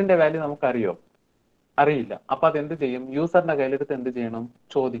 n-ന്റെ വാല്യൂ നമുക്കറിയോ? അറിയില്ല. അപ്പൊ അത് എന്ത് ചെയ്യും? യൂസറിന്റെ കയ്യിലെടുത്ത് എന്ത് ചെയ്യണം?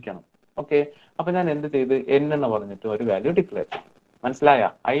 ചോദിക്കണം. ഓക്കെ, അപ്പൊ ഞാൻ എന്ത് ചെയ്ത്? n എന്ന് പറഞ്ഞിട്ട് ഒരു വാല്യൂ ഡിക്ലെയർ ചെയ്യും. മനസ്സിലായ?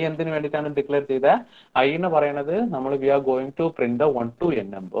 ഐ എന്തിനു വേണ്ടിയിട്ടാണ് ഡിക്ലെയർ ചെയ്തത്? ഐ എന്ന് പറയുന്നത് നമ്മൾ V are going to print the 1 to n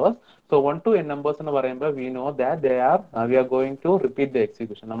numbers. So 1 to n numbers എന്ന് പറയുമ്പോൾ we know that they are V are going to repeat the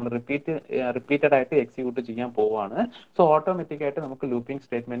execution. നമ്മൾ റിപ്പീറ്റഡ് ആയിട്ട് എക്സിക്യൂട്ട് ചെയ്യാൻ പോവാണ്. സോ ഓട്ടോമാറ്റിക് ആയിട്ട് നമുക്ക് ലൂപ്പിംഗ്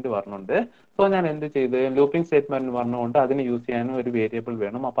സ്റ്റേറ്റ്മെന്റ് വരണുണ്ട്. So ഞാൻ എന്ത് ചെയ്ത്, ലൂപ്പിംഗ് സ്റ്റേറ്റ്മെന്റ് പറഞ്ഞുകൊണ്ട് അതിന് യൂസ് ചെയ്യാനും ഒരു വേരിയബിൾ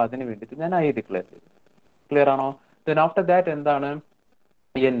വേണം. അപ്പൊ അതിന് വേണ്ടിയിട്ട് ഞാൻ ഐ ഡിക്ലെയർ ചെയ്തു. ക്ലിയർ ആണോ? ദെൻ ആഫ്റ്റർ ദാറ്റ് എന്താണ്?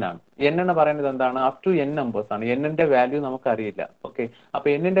 എൻ ആണ്. എൻ എന്ന് പറയുന്നത് എന്താണ്? അപ് ടു എൻ നമ്പേഴ്സ് ആണ്. എന്നിന്റെ വാല്യൂ നമുക്ക് അറിയില്ല. ഓക്കെ, അപ്പൊ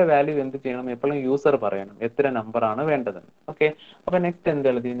എന്നിന്റെ വാല്യൂ എന്ത് ചെയ്യണം? എപ്പോഴും യൂസർ പറയണം എത്ര നമ്പർ ആണ് വേണ്ടത്. ഓക്കെ, അപ്പൊ നെക്സ്റ്റ് എന്ത്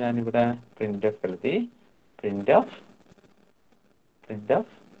എഴുതി ഞാൻ ഇവിടെ? പ്രിന്റ് എഫ് എഴുതി. Print F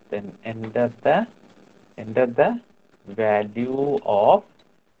then enter the value of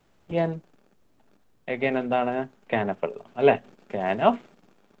n. again എന്താണ്? scanf എഴുതാം അല്ലെ? scanf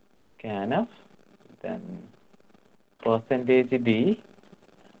then %d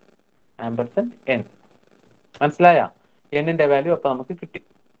ആംപർസെന്റ് n. മനസ്സിലായ? എന്നിന്റെ വാല്യൂ അപ്പൊ നമുക്ക് കിട്ടി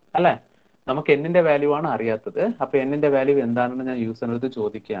അല്ലെ? നമുക്ക് എന്നിന്റെ വാല്യൂ ആണ് അറിയാത്തത്. അപ്പൊ എന്നിന്റെ വാല്യൂ എന്താണെന്ന് ഞാൻ യൂസറിനടുത്ത്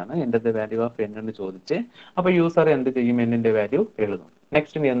ചോദിക്കുകയാണ്. എന്നിന്റെ വാല്യൂ ഓഫ് n എന്ന് ചോദിച്ച്, അപ്പൊ യൂസർ എന്ത് ചെയ്യും? എന്നിന്റെ വാല്യൂ എഴുതും.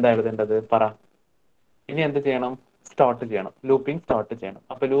 നെക്സ്റ്റ് ഇനി എന്താ എഴുതേണ്ടത്? പറ. ഇനി എന്ത് ചെയ്യണം? സ്റ്റാർട്ട് ചെയ്യണം. ലൂപ്പിംഗ് സ്റ്റാർട്ട് ചെയ്യണം.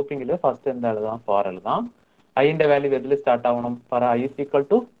 അപ്പൊ ലൂപ്പിംഗിൽ ഫസ്റ്റ് എന്താ എഴുതാം? ഫോർ എഴുതാം. ഐന്റെ വാല്യൂ ഇതിൽ സ്റ്റാർട്ട് ആവണം. പറ. I is equal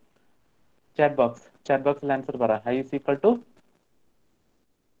to chat ബോക്സിൽ ആൻസർ പറ. I is equal to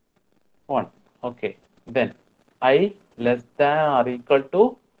 1. Okay, then I less than R equal to,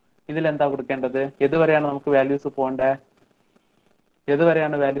 ഇതിൽ എന്താ കൊടുക്കേണ്ടത്? ഏതുവരെയാണ് നമുക്ക് വാല്യൂസ് പോകേണ്ടത്?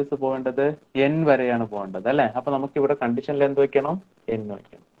 ഏതുവരെയാണ് വാല്യൂസ് പോകേണ്ടത്? n വരെയാണ് പോകേണ്ടത് അല്ലെ? അപ്പൊ നമുക്ക് ഇവിടെ കണ്ടീഷനിൽ എന്ത് വെക്കണം? n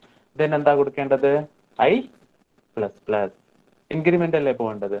വെക്കണം. ദെൻ എന്താ കൊടുക്കേണ്ടത്? I plus plus. ഇൻക്രിമെന്റ് അല്ലേ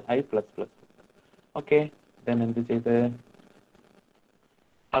പോകേണ്ടത്? I plus plus. Okay, then എന്ത് ചെയ്ത്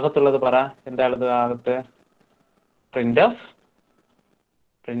അകത്തുള്ളത് പറ. എന്താ ഉള്ളത് അകത്ത്? പ്രിന്റ് എഫ്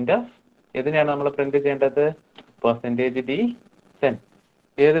ഏതിനാണ് നമ്മൾ പ്രിന്റ് ചെയ്യേണ്ടത്? %d സെൻ.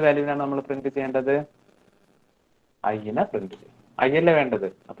 ഏത് വാല്യൂവിനാണ് നമ്മൾ പ്രിന്റ് ചെയ്യേണ്ടത്? ഐനെ പ്രിന്റ് ചെയ്യും. ഐ അല്ലേ വേണ്ടത്?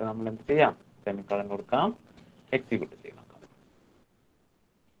 അപ്പൊ നമ്മൾ എന്ത് ചെയ്യാം? സെമിക്കോളൻ കൊടുക്കാം, എക്സിക്യൂട്ട് ചെയ്യാം.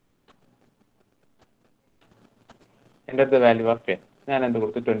 എന്റെ അടുത്ത് വാല്യൂ ഓഫ് n ഞാൻ എന്ത്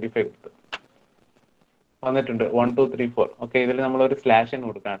കൊടുത്തു? 25 കൊടുത്തു. വന്നിട്ടുണ്ട് 1 2 3 4. ഓക്കെ, ഇതിൽ നമ്മൾ ഒരു സ്ലാഷ് എന്ന്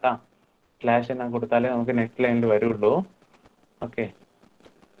കൊടുക്കാം കേട്ടാ. സ്ലാഷ് എന്ന് കൊടുത്താലേ നമുക്ക് നെക്സ്റ്റ് ലൈനിൽ വരുള്ളൂ. ഓക്കെ,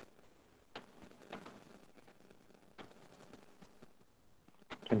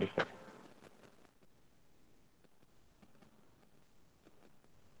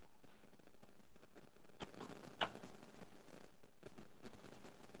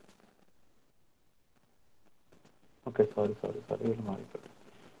 ഓക്കെ, സോറി ഇത് മാറിപ്പോയി.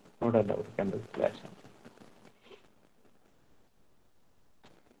 ഇവിടെ അല്ല കൊടുക്കേണ്ടത്, സ്ലാഷ് ആണ്.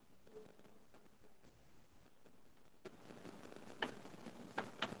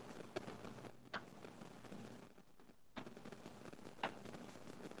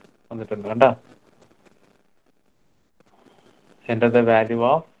 വന്നിട്ടുണ്ട് കണ്ടോ? എന്റെ വാല്യൂ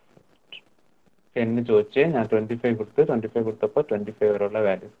ഓഫ് n ചോദിച്ച് ഞാൻ 25 കൊടുത്ത്, 25 കൊടുത്തപ്പോൾ 25 വരെയുള്ള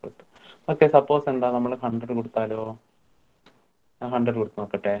വാല്യൂസ് കൊടുത്തു. ഓക്കെ, സപ്പോസ് എന്താ നമ്മൾ 100 കൊടുത്താലോ? ഞാൻ 100 കൊടുത്ത്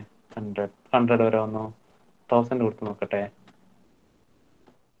നോക്കട്ടെ. 100 വരെ വന്നു. 1000 കൊടുത്ത് നോക്കട്ടെ.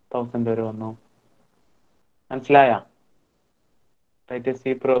 1000 വരെ വന്നു. മനസ്സിലായ? Write a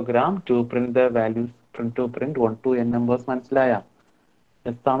C programme to print the values, to print 1 to n numbers. മനസ്സിലായ?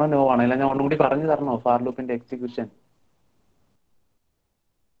 യെസ് ആണോ നോ ആണോ? ഇല്ല ഞാൻ ഒന്നുകൂടി പറഞ്ഞു തരണോ ഫാർ ലൂപ്പിന്റെ എക്സിക്യൂഷൻ?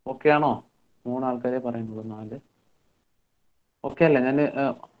 ഓക്കെ ആണോ? 3 ആൾക്കാരെ പറയുന്നുള്ളൂ, 4. ഓക്കെ അല്ലേ? ഞാൻ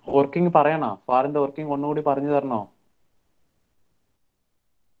വർക്കിംഗ് പറയണോ? ഫാറിന്റെ വർക്കിംഗ് ഒന്നുകൂടി പറഞ്ഞു തരണോ?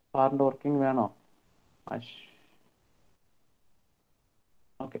 ഫാറിന്റെ വർക്കിംഗ് വേണോ?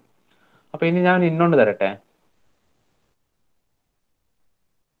 ഓക്കെ, അപ്പൊ ഇനി ഞാൻ ഇന്നോണ്ട് തരട്ടെ.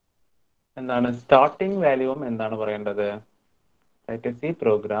 എന്താണ് സ്റ്റാർട്ടിംഗ് വാല്യൂവും എന്താണ് പറയേണ്ടത്? C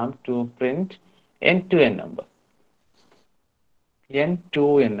programme to print n to n number. n to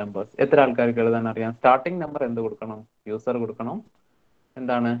n numbers എത്ര ആൾക്കാർക്ക് എഴുതാൻ അറിയാം? സ്റ്റാർട്ടിംഗ് നമ്പർ എന്ത് കൊടുക്കണം? യൂസർ കൊടുക്കണം.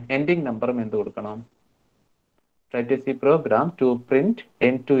 എന്താണ് എൻഡിങ് നമ്പറും എന്ത് കൊടുക്കണം? C programme to print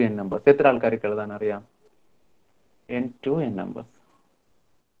n to n numbers എത്ര ആൾക്കാർക്ക് എഴുതാൻ അറിയാം? n to n numbers.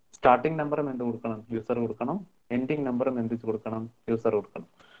 Starting നമ്പറും എന്ത് കൊടുക്കണം? യൂസർ കൊടുക്കണം. എൻഡിങ് നമ്പറും എന്ത് കൊടുക്കണം? യൂസർ കൊടുക്കണം.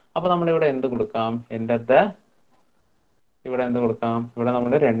 അപ്പൊ നമ്മൾ ഇവിടെ എന്ത് കൊടുക്കാം? ഇവിടെ എന്ത് കൊടുക്കാം? ഇവിടെ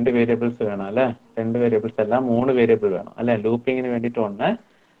നമ്മൾ 2 വേരിയബിൾസ് വേണം അല്ലെ? 2 വേരിയബിൾസ് അല്ല, 3 വേരിയബിൾ വേണം അല്ലെ? ലൂപ്പിങ്ങിന് വേണ്ടിയിട്ട് ഒന്ന്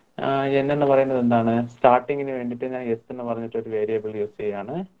n എന്ന് പറയുന്നത് എന്താണ്? സ്റ്റാർട്ടിങ്ങിന് വേണ്ടിയിട്ട് ഞാൻ s എന്ന് പറഞ്ഞിട്ട് ഒരു വേരിയബിൾ യൂസ്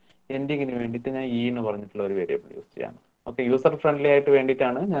ചെയ്യാണ്. എൻഡിങ്ങിന് വേണ്ടിയിട്ട് ഞാൻ e എന്ന് പറഞ്ഞിട്ടുള്ള ഒരു വേരിയബിൾ യൂസ് ചെയ്യാണ്. ഓക്കെ, യൂസർ ഫ്രണ്ട്ലി ആയിട്ട്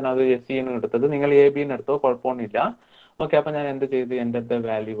വേണ്ടിയിട്ടാണ് ഞാൻ അത് s എന്ന് എടുത്തത്. നിങ്ങൾ a b എന്ന് എടുത്തോ, കുഴപ്പമൊന്നുമില്ല. ഓക്കെ, അപ്പൊ ഞാൻ എന്ത് ചെയ്തു? എൻ്റെ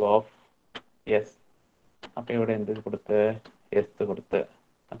വാല്യൂ ഓഫ് s. അപ്പൊ ഇവിടെ എന്ത് കൊടുത്ത്? s കൊടുത്ത്.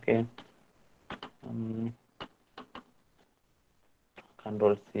 Okay,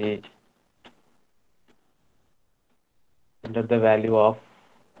 control C, enter the value of,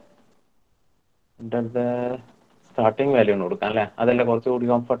 enter the starting value ഒന്ന് കൊടുക്കാം അല്ലേ, അതല്ലേ കുറച്ചുകൂടി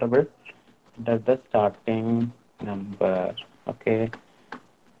comfortable. Enter the starting number. Okay,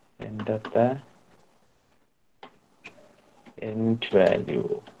 enter the end value.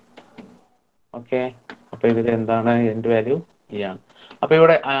 Okay, അപ്പോൾ ഇതിൽ എന്താണ് end value e ആണ്. അപ്പോൾ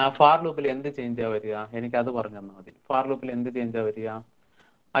ഇവിടെ ഫാർ ലൂപ്പിൽ എന്ത് ചേഞ്ച് ആ വരിക, എനിക്ക് അത് പറഞ്ഞു തന്നാൽ മതി. ഫാർ ലൂപ്പിൽ എന്ത് ചേഞ്ച് ആ വരിക?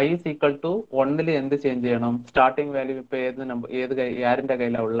 I is equal to 1ൽ എന്ത് ചേഞ്ച് ചെയ്യണം? സ്റ്റാർട്ടിംഗ് വാല്യൂ ഇപ്പോൾ ആരിന്റെ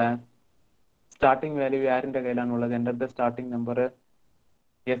കയ്യിലാണ് ഉള്ളത്? Starting value ആരിന്റെ കയ്യിലാണുള്ളത്? എൻ്റെ അടുത്ത സ്റ്റാർട്ടിംഗ് നമ്പർ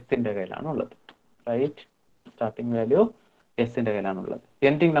എസിന്റെ കയ്യിലാണുള്ളത്. റൈറ്റ്, സ്റ്റാർട്ടിംഗ് വാല്യൂ എസിന്റെ കയ്യിലാണുള്ളത്.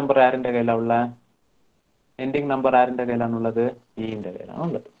 Ending number ആരിന്റെ കയ്യിലാണുള്ളത്? Ending number ആരിന്റെ കയ്യിലാണുള്ളത്? ഇന്റെ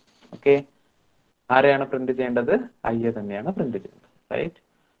കയ്യിലാണുള്ളത്. ഓക്കെ, ആരെയാണ് പ്രിന്റ് ചെയ്യേണ്ടത്? ഐയെ തന്നെയാണ് പ്രിന്റ് ചെയ്യേണ്ടത്. റൈറ്റ്,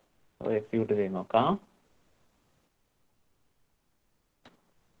 എക്സിക്യൂട്ട് ചെയ്ത് നോക്കാം.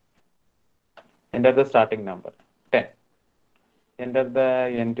 Enter the starting number 10. Enter the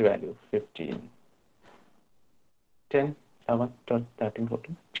end value 15. 10, 11, 12, 13,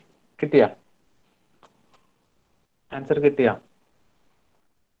 14. കിട്ടിയാ? ആൻസർ കിട്ടിയാ?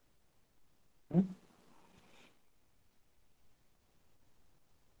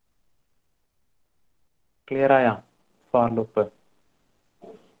 ക്ലിയർ ആയാ ഫോർ ലൂപ്പ്?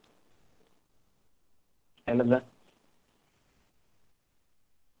 എഴുത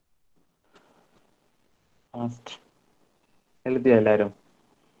ഫാസ്റ്റ് എഴുതിയ എല്ലാവരും?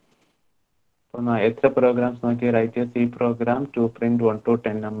 എത്ര പ്രോഗ്രാംസ് നോക്കി? Write a C programme to print 1 to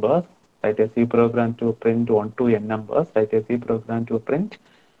 10 numbers. Write a C program to print 1 to n numbers. Write a C program to print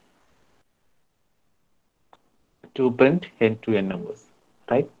n to n numbers.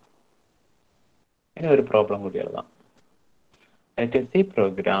 Right? ഇനി ഒരു problem കൂടി എഴുതാം. Write a C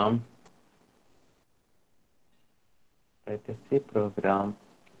program. Write a C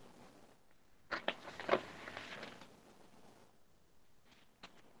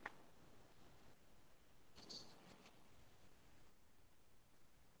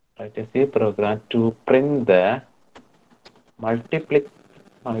program to print the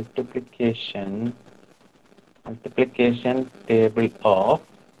multiplication table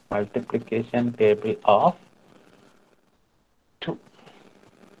of 2.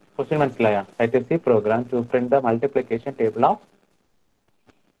 Question മനസ്സിലായോ? Write a C program to print the multiplication table of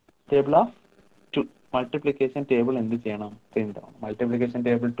 2. Multiplication table എന്ത് ചെയ്യണം? Print ആവണം. Multiplication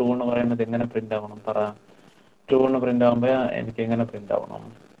table 2 എന്ന് പറയുന്നത് എങ്ങനെ print ആവണം പറ? 2 എന്ന് പ്രിന്റ് ആവുമ്പോൾ എനിക്ക് എങ്ങനെ പ്രിന്റ് ആവണം?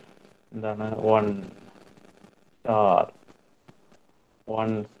 എന്താണ്?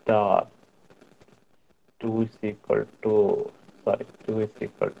 1 star 2 is equal to 2 is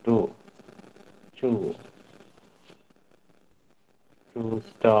equal to 2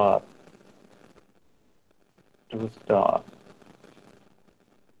 star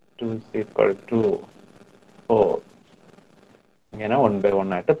 2 is equal to 4. ഇങ്ങനെ 1 by 1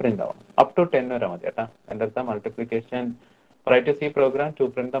 ആയിട്ട് പ്രിന്റ് ആവണം. അപ് ടു 10 വരെ മതി കേട്ടാ. എൻ്റെ അടുത്ത multiplication write a C program to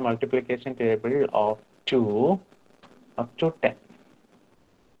print the multiplication table of 2 up to 10.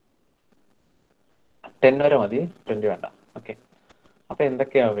 10 വരെ മതി, 20 വേണ്ട. ഓക്കെ, അപ്പൊ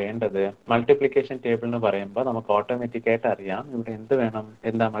എന്തൊക്കെയാ വേണ്ടത്? മൾട്ടിപ്ലിക്കേഷൻ ടേബിൾ എന്ന് പറയുമ്പോൾ നമുക്ക് ഓട്ടോമാറ്റിക് ആയിട്ട് അറിയാം ഇവിടെ എന്ത് വേണം.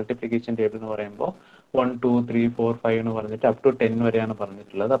 എന്താ മൾട്ടിപ്ലിക്കേഷൻ ടേബിൾ എന്ന് പറയുമ്പോൾ 1 2 3 4 5 എന്ന് പറഞ്ഞിട്ട് അപ് ടു 10 വരെയാണ്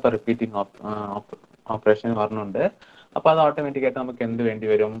പറഞ്ഞിട്ടുള്ളത്. അപ്പൊ റിപ്പീറ്റിംഗ് ഓപ്പറേഷൻ പറഞ്ഞുണ്ട്. അപ്പൊ അത് ഓട്ടോമാറ്റിക് ആയിട്ട് നമുക്ക് എന്ത് വേണ്ടി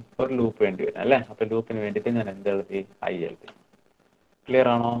വരും? ഒരു ലൂപ്പ് വേണ്ടി വരും അല്ലെ? അപ്പൊ ലൂപ്പിന് വേണ്ടിയിട്ട് ഞാൻ എന്ത് എഴുതി? ഐ എഴുതി. ക്ലിയർ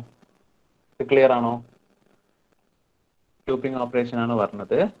ആണോ? ക്ലിയർ ആണോ? ലൂപ്പിംഗ് ഓപ്പറേഷൻ ആണ്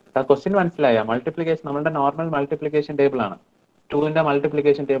പറഞ്ഞത്. ക്വസ്റ്റ്യൻ മനസ്സിലായ? മൾട്ടിപ്ലിക്കേഷൻ നമ്മളുടെ നോർമൽ മൾട്ടിപ്ലിക്കേഷൻ ടേബിൾ ആണ്, 2ന്റെ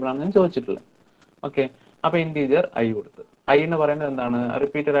മൾട്ടിപ്ലിക്കേഷൻ ടേബിൾ ആണ് ഞാൻ ചോദിച്ചിട്ടുള്ളത്. ഓക്കെ, അപ്പൊ ഇന്റീജർ ഐ കൊടുത്ത്. ഐ എന്ന് പറയുന്നത് എന്താണ്?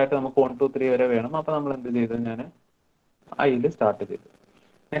 റിപ്പീറ്റഡ് ആയിട്ട് നമുക്ക് 1 2 3 വരെ വേണം. അപ്പൊ നമ്മൾ എന്ത് ചെയ്തു? ഞാൻ ഐയിൽ സ്റ്റാർട്ട് ചെയ്തു.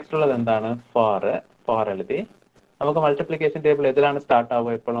 നെക്സ്റ്റ് ഉള്ളത് എന്താണ്? ഫോർ എഴുതി. നമുക്ക് മൾട്ടിപ്ലിക്കേഷൻ ടേബിൾ എതിലാണ് സ്റ്റാർട്ട്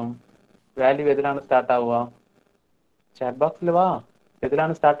ആവുക? എപ്പോഴും വാല്യൂ എതിലാണ് സ്റ്റാർട്ട് ആവുക? ചാറ്റ് ബോക്സിൽ വാ.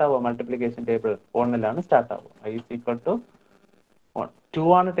 എതിലാണ് സ്റ്റാർട്ട് ആവുക? മൾട്ടിപ്ലിക്കേഷൻ ടേബിൾ 1ലാണ് സ്റ്റാർട്ട് ആവുക. I is equal to 1. 2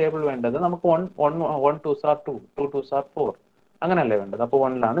 ആണ് ടേബിൾ വേണ്ടത് നമുക്ക്. 1 2s are 2, 2 2s are 4 അങ്ങനെയല്ലേ വേണ്ടത്. അപ്പോൾ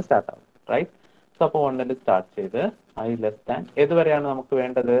 1ലാണ് സ്റ്റാർട്ട് ആവുക. റൈറ്റ്, സോ അപ്പോൾ 1ൽ സ്റ്റാർട്ട് ചെയ്ത് ഐ ലെസ് ദാൻ ഏത് വരെയാണ് നമുക്ക്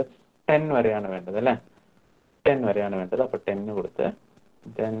വേണ്ടത്? 10 വരെയാണ് വേണ്ടത് അല്ലേ? 10 വരെയാണ് വേണ്ടത്. അപ്പോൾ 10 കൊടുത്ത്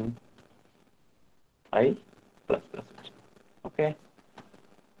then I plus plus. Okay,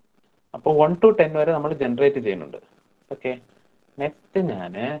 അപ്പോൾ 1 to 10 വരെ നമ്മൾ ജനറേറ്റ് ചെയ്യുന്നുണ്ട്. ഓക്കെ, നെക്സ്റ്റ്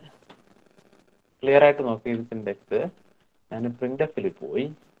ഞാൻ ക്ലിയർ ആയിട്ട് നോക്കി സിൻഡെക്സ്. ഞാൻ പ്രിന്റ്എഫിൽ പോയി.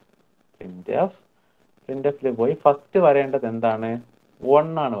 പ്രിന്റ്എഫിൽ പോയി ഫസ്റ്റ് വരേണ്ടത് എന്താണ്?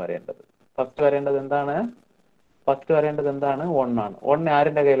 1 ആണ് വരേണ്ടത്. ഫസ്റ്റ് വരേണ്ടത് എന്താണ്? 1 ആണ്. 1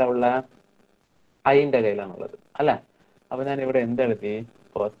 ആരിന്റെ കയ്യിലാണ് ഉള്ളത്? ഐന്റെ കയ്യിലാണുള്ളത് അല്ലെ? അപ്പൊ ഞാൻ ഇവിടെ എന്തെഴുതി?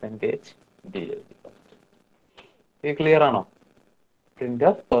 പെർസെൻറ്റേജ് ഡി എഴുതി. ഇത് ക്ലിയർ ആണോ? പ്രിന്റ്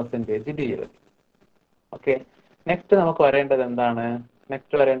ഓഫ് പെർസെൻറ്റേജ് ഡി എഴുതി. ഓക്കെ, നെക്സ്റ്റ് നമുക്ക് വരേണ്ടത് എന്താണ്?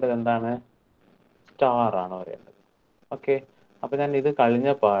 സ്റ്റാർ ആണ് വരേണ്ടത്. ഓക്കെ, അപ്പൊ ഞാൻ ഇത് കഴിഞ്ഞ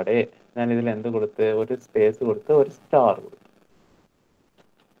പാടെ ഞാൻ ഇതിൽ എന്ത് കൊടുത്ത്, ഒരു സ്പേസ് കൊടുത്ത് ഒരു സ്റ്റാർ കൊടുത്തു.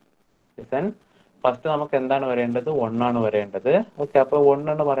 ഫസ്റ്റ് നമുക്ക് എന്താണ് വരേണ്ടത്? 1 ആണ് വരേണ്ടത്. ഓക്കെ, അപ്പൊ 1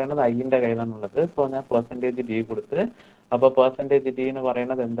 എന്ന് പറയുന്നത് ഐന്റെ കയ്യിലാണുള്ളത്. സോ ഞാൻ പെർസെൻറ്റേജ് ഡി കൊടുത്ത്. അപ്പൊ പെർസെൻറ്റേജ് ഡി എന്ന്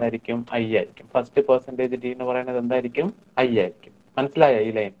പറയുന്നത് എന്തായിരിക്കും? ഐ ആയിരിക്കും. ഫസ്റ്റ് പെർസെൻറ്റേജ് ഡി എന്ന് പറയുന്നത് എന്തായിരിക്കും? ഐ ആയിരിക്കും. മനസ്സിലായ ഈ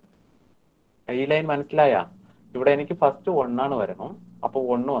ലൈൻ? മനസ്സിലായ? ഇവിടെ എനിക്ക് ഫസ്റ്റ് 1 ആണ് വരണം. അപ്പൊ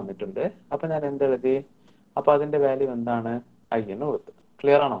 1 വന്നിട്ടുണ്ട്. അപ്പൊ ഞാൻ എന്തെഴുതി? അപ്പൊ അതിന്റെ വാല്യൂ എന്താണ്? ഐ എന്ന് കൊടുത്തു.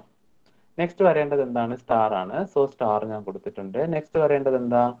 ക്ലിയർ ആണോ? നെക്സ്റ്റ് വരേണ്ടത് എന്താണ്? സ്റ്റാർ ആണ്. സോ സ്റ്റാർ ഞാൻ കൊടുത്തിട്ടുണ്ട്. നെക്സ്റ്റ് വരേണ്ടത്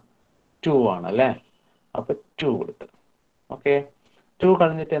എന്താ? 2 ആണ് അല്ലേ? അപ്പൊ 2 കൊടുത്ത്. ഓക്കെ, 2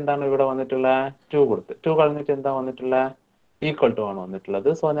 കളഞ്ഞിട്ട് എന്താണ് ഇവിടെ വന്നിട്ടുള്ളത്? 2 കൊടുത്ത്. 2 കളഞ്ഞിട്ട് എന്താ വന്നിട്ടുള്ളത്? ഈക്വൽ ടു ആണ് വന്നിട്ടുള്ളത്.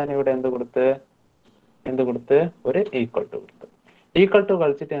 സോ ഞാൻ ഇവിടെ എന്ത് കൊടുത്ത്? ഒരു ഈക്വൽ ടു കൊടുത്ത്. ഈക്വൽ ടു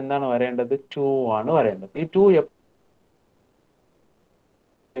കളിച്ചിട്ട് എന്താണ് വരേണ്ടത്? 2 ആണ് വരേണ്ടത്. ഈ 2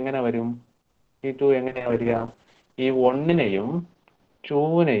 എങ്ങനെ വരും? ഈ 2 എങ്ങനെയാ വരിക? ഈ 1നെയും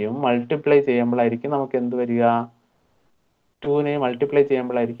 2നെയും മൾട്ടിപ്ലൈ ചെയ്യുമ്പോഴായിരിക്കും നമുക്ക് എന്ത് വരിക? 2നെയും മൾട്ടിപ്ലൈ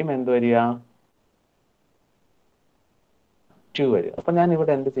ചെയ്യുമ്പോഴായിരിക്കും എന്ത് വരിക? 2 വരിക. അപ്പൊ ഞാൻ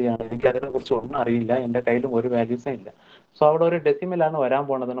ഇവിടെ എന്ത് ചെയ്യാണ്? എനിക്ക് അതിനെ കുറിച്ച് ഒന്നും അറിയില്ല. എന്റെ കയ്യിലും ഒരു വാല്യൂസും ഇല്ല. സോ അവിടെ ഒരു ഡെസിമൽ ആണ് വരാൻ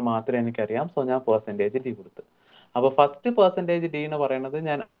പോണതെന്ന് മാത്രമേ എനിക്കറിയാം. സോ ഞാൻ പെർസെൻറ്റേജ് ഡി കൊടുത്തു. അപ്പൊ ഫസ്റ്റ് പെർസെൻറ്റേജ് ഡി എന്ന് പറയുന്നത്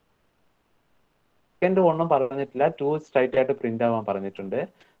ഞാൻ സെക്കൻഡ് ഒന്നും പറഞ്ഞിട്ടില്ല. 2 സ്ട്രൈറ്റ് ആയിട്ട് പ്രിന്റ് ആവാൻ പറഞ്ഞിട്ടുണ്ട്.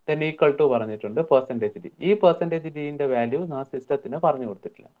 ദെൻ ഈക്വൽ ടു പറഞ്ഞിട്ടുണ്ട് പെർസെൻറ്റേജ് ഡി. ഈ പെർസെൻറ്റേജ് ഡിന്റെ വാല്യൂ ഞാൻ സിസ്റ്റത്തിന് പറഞ്ഞു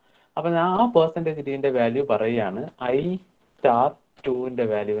കൊടുത്തിട്ടില്ല. അപ്പൊ ഞാൻ ആ പെർസെൻറ്റേജ് ഡിന്റെ വാല്യൂ പറയുകയാണ് ഐ സ്റ്റാർ 2ന്റെ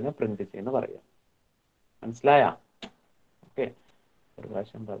വാല്യൂവിനെ പ്രിന്റ് ചെയ്യുന്ന പറയാം. മനസ്സിലായ? ഓക്കെ, ഒരു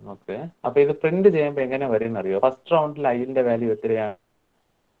പ്രാവശ്യം പറഞ്ഞു നോക്ക്. അപ്പൊ ഇത് പ്രിന്റ് ചെയ്യുമ്പോൾ എങ്ങനെ വരും അറിയോ? ഫസ്റ്റ് റൗണ്ടിൽ ഐന്റെ വാല്യൂ എത്രയാണ്?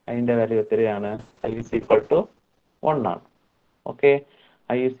 ഐ ഈസ് ഈക്വൽ ടു 1 ആണ്. Okay,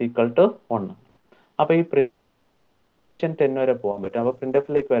 I is equal to 1. അപ്പൊ ഈ 10 വരെ പോകാൻ പറ്റും. അപ്പൊ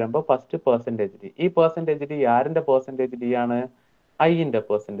പ്രിന്റഫിലേക്ക് വരുമ്പോൾ ഫസ്റ്റ് പെർസെൻറ്റേജ് ഡി. ഈ പെർസെൻറ്റേജ് ഡി ആരിന്റെ പെർസെൻറ്റേജ് ഡി ആണ്? ഐന്റെ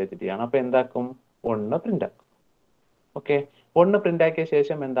പെർസെൻറ്റേജ് ഡി ആണ്. അപ്പൊ എന്താക്കും? 1 പ്രിന്റ് ആക്കും. ഓക്കെ, 1 പ്രിന്റ് ആക്കിയ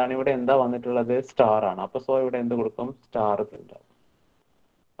ശേഷം എന്താണ് ഇവിടെ എന്താ വന്നിട്ടുള്ളത്? സ്റ്റാർ ആണ്. അപ്പൊ സോ ഇവിടെ എന്ത് കൊടുക്കും? സ്റ്റാർ പ്രിന്റ് ആക്കും.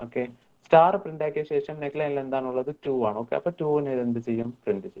 ഓക്കെ, സ്റ്റാർ പ്രിന്റ് ആക്കിയ ശേഷം നെക്സ്റ്റ് ലൈനിൽ എന്താണുള്ളത്? 2 ആണ്. ഓക്കെ, അപ്പൊ 2നെ എന്ത് ചെയ്യും?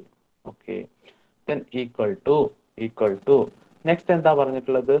 പ്രിന്റ് ചെയ്യും. Okay, then equal to next എന്താ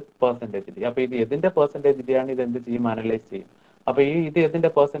പറഞ്ഞിട്ടുള്ളത്? Percentage D. അപ്പൊ ഇത് ഏതിന്റെ പെർസെൻറ്റേജ് ഡി ആണ്? ഇത് എന്ത് ചെയ്യും? അനലൈസ് ചെയ്യും. അപ്പൊ ഇത് ഏതിന്റെ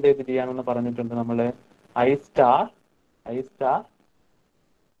പെർസെൻറ്റേജ് ഡി ആണെന്ന് പറഞ്ഞിട്ടുണ്ട് നമ്മള്? ഐ സ്റ്റാർ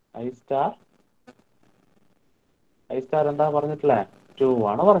എന്താ പറഞ്ഞിട്ടുള്ളത്? 2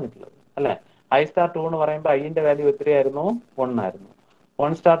 ആണ് പറഞ്ഞിട്ടുള്ളത് അല്ലെ? ഐ സ്റ്റാർ 2 എന്ന് പറയുമ്പോൾ ഐന്റെ വാല്യൂ എത്രയായിരുന്നു? 1 ആയിരുന്നു.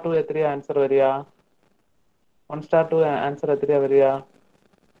 1 സ്റ്റാർ 2 എത്രയാ ആൻസർ വരിക? 1 സ്റ്റാർ 2 ആൻസർ എത്രയാ വരിക?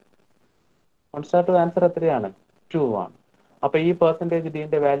 1 സ്റ്റാർ 2 ആൻസർ എത്രയാണ്? 2 ആണ്. അപ്പൊ ഈ പെർസെൻറ്റേജ്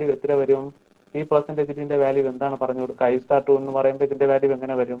ഡിന്റെ വാല്യൂ എത്ര വരും? ഈ പെർസെൻറ്റേജ് ഡിന്റെ വാല്യൂ എന്താണ് പറഞ്ഞു കൊടുക്കുക? ഐ സ്റ്റാർ 2 എന്ന് പറയുമ്പോൾ ഇതിന്റെ വാല്യൂ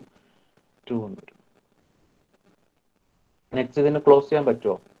എങ്ങനെ വരും? 2 എന്ന് വരും. നെക്സ്റ്റ് ഇതിന് ക്ലോസ് ചെയ്യാൻ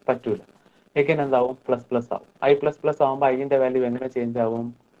പറ്റുമോ? പറ്റൂല. എഗൈൻ എന്താവും? പ്ലസ് പ്ലസ് ആവും. ഐ പ്ലസ് പ്ലസ് ആവുമ്പോൾ ഐന്റെ വാല്യൂ എങ്ങനെ ചേഞ്ച് ആവും?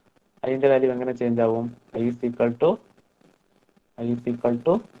 ഐ ഈസ് ഈക്വൽ ടു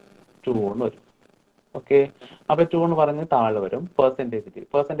 2 എന്ന് വരും. ഓക്കെ, അപ്പൊ 2 എന്ന് പറഞ്ഞ് താഴെ വരും. പെർസെൻറ്റേജ്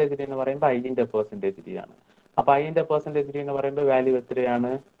ഡി എന്ന് പറയുമ്പോൾ ഐന്റെ പെർസെൻറ്റേജ് ഡി ആണ്. അപ്പൊ ഐന്റെ പെർസെൻറ്റേജ് ഡി എന്ന് പറയുമ്പോൾ വാല്യൂ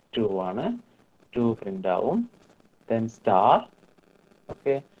എത്രയാണ്? 2 ആണ്. 2 പ്രിന്റ് ആവും. Then star.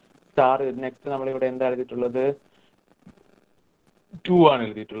 Okay, star. Next നമ്മൾ ഇവിടെ എന്താ എഴുതിയിട്ടുള്ളത്? 2 ആണ്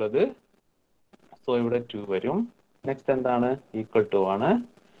എഴുതിയിട്ടുള്ളത്. സോ ഇവിടെ 2 വരും. നെക്സ്റ്റ് എന്താണ്? ഈക്വൽ ടു ആണ്.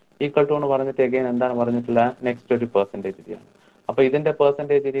 ഈക്വൽ ടു എന്ന് പറഞ്ഞിട്ട് അഗൈൻ എന്താണ് പറഞ്ഞിട്ടുള്ളത്? നെക്സ്റ്റ് ഒരു പെർസെൻറ്റേജ് ഡി ആണ്. അപ്പൊ ഇതിന്റെ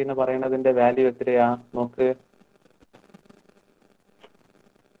പെർസെൻറ്റേജ് ഡി എന്ന് പറയുന്നതിന്റെ വാല്യൂ എത്രയാ? നോക്ക്.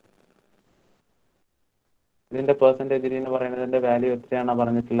 ഇതിന്റെ പെർസെൻറ്റേജ് ഡി എന്ന് പറയുന്നതിന്റെ വാല്യൂ എത്രയാണ്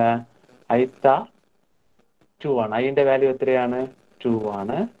പറഞ്ഞിട്ടുള്ളത്? ഐ സ്റ്റാർ 2 ആണ്. ഐന്റെ വാല്യൂ എത്രയാണ്? 2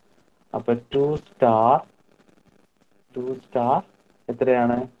 ആണ്. അപ്പൊ 2 സ്റ്റാർ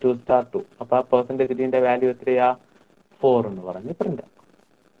എത്രയാണ്? 2 സ്റ്റാർ 2. അപ്പൊ ആ പെർസെൻറ്റേജ് ഡിന്റെ വാല്യൂ എത്രയാ? 4 എന്ന് പറഞ്ഞ് പ്രിന്റ് ആക്കും.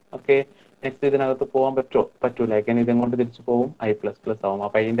 ഓക്കെ, നെക്സ്റ്റ് ഇതിനകത്ത് പോകാൻ പറ്റുമോ? പറ്റൂല. എങ്ങനെ ഇതും കൊണ്ട് തിരിച്ചു പോകും? ഐ പ്ലസ് പ്ലസ് ആവും.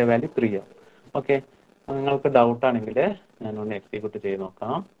 അപ്പൊ അതിന്റെ വാല്യൂ 3 ആവും. ഓക്കെ, നിങ്ങൾക്ക് ഡൗട്ട് ആണെങ്കിൽ ഞാനൊന്ന് എക്സിക്യൂട്ട് ചെയ്ത്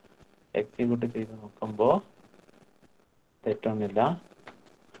നോക്കാം. എക്സിക്യൂട്ട് ചെയ്ത് നോക്കുമ്പോൾ തെറ്റൊന്നുമില്ല.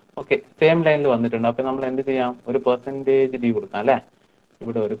 ഓക്കെ, സെയിം ലൈനിൽ വന്നിട്ടുണ്ട്. അപ്പൊ നമ്മൾ എന്ത് ചെയ്യാം? ഒരു പെർസെൻറ്റേജ് ഡി കൊടുക്കാം അല്ലെ?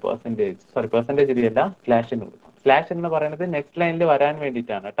 ഇവിടെ ഒരു പെർസെൻറ്റേജ് ഡി അല്ല, സ്ലാഷിന് കൊടുക്കാം. സ്ലാഷ് എന്ന് പറയുന്നത് നെക്സ്റ്റ് ലൈനിൽ വരാൻ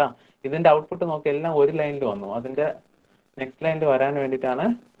വേണ്ടിയിട്ടാണ് കേട്ടോ. ഇതിന്റെ ഔട്ട്പുട്ട് നോക്കി എല്ലാം ഒരു ലൈനിൽ വന്നു. അതിന്റെ നെക്സ്റ്റ് ലൈനിൽ വരാൻ വേണ്ടിയിട്ടാണ്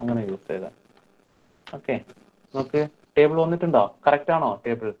അങ്ങനെ യൂസ് ചെയ്തത്. ഓക്കെ, നമുക്ക് ടേബിൾ വന്നിട്ടുണ്ടോ? കറക്റ്റ് ആണോ?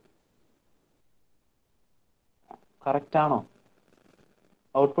 ടേബിൾ കറക്റ്റ് ആണോ?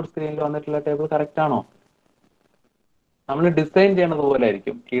 ഔട്ട്പുട്ട് സ്ക്രീനിൽ വന്നിട്ടുള്ള ടേബിൾ കറക്റ്റ് ആണോ? നമ്മൾ ഡിസൈൻ ചെയ്യണത് പോലെ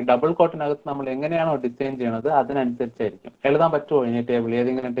ആയിരിക്കും. ഈ ഡബിൾ കോട്ടിനകത്ത് നമ്മൾ എങ്ങനെയാണോ ഡിസൈൻ ചെയ്യണത് അതിനനുസരിച്ചായിരിക്കും. എഴുതാൻ പറ്റുമോ ഇനി ടേബിൾ?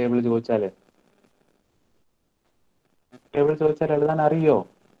 ഏതെങ്കിലും ടേബിൾ ചോദിച്ചാൽ എഴുതാൻ അറിയോ?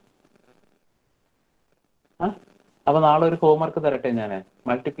 അപ്പൊ നാളെ ഒരു ഹോംവർക്ക് തരട്ടെ ഞാൻ.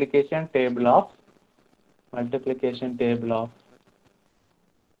 മൾട്ടിപ്ലിക്കേഷൻ ടേബിൾ ഓഫ്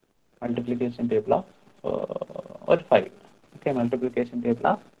ഒരു 5. Okay, multiplication table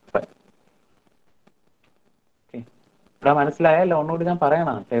of 5. Okay, ഇവിടെ മനസ്സിലായല്ലോ? ഒന്നുകൂടി ഞാൻ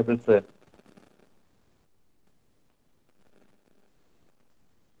പറയണം ടേബിൾസ്.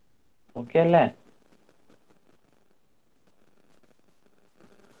 ഓക്കെ അല്ലേ?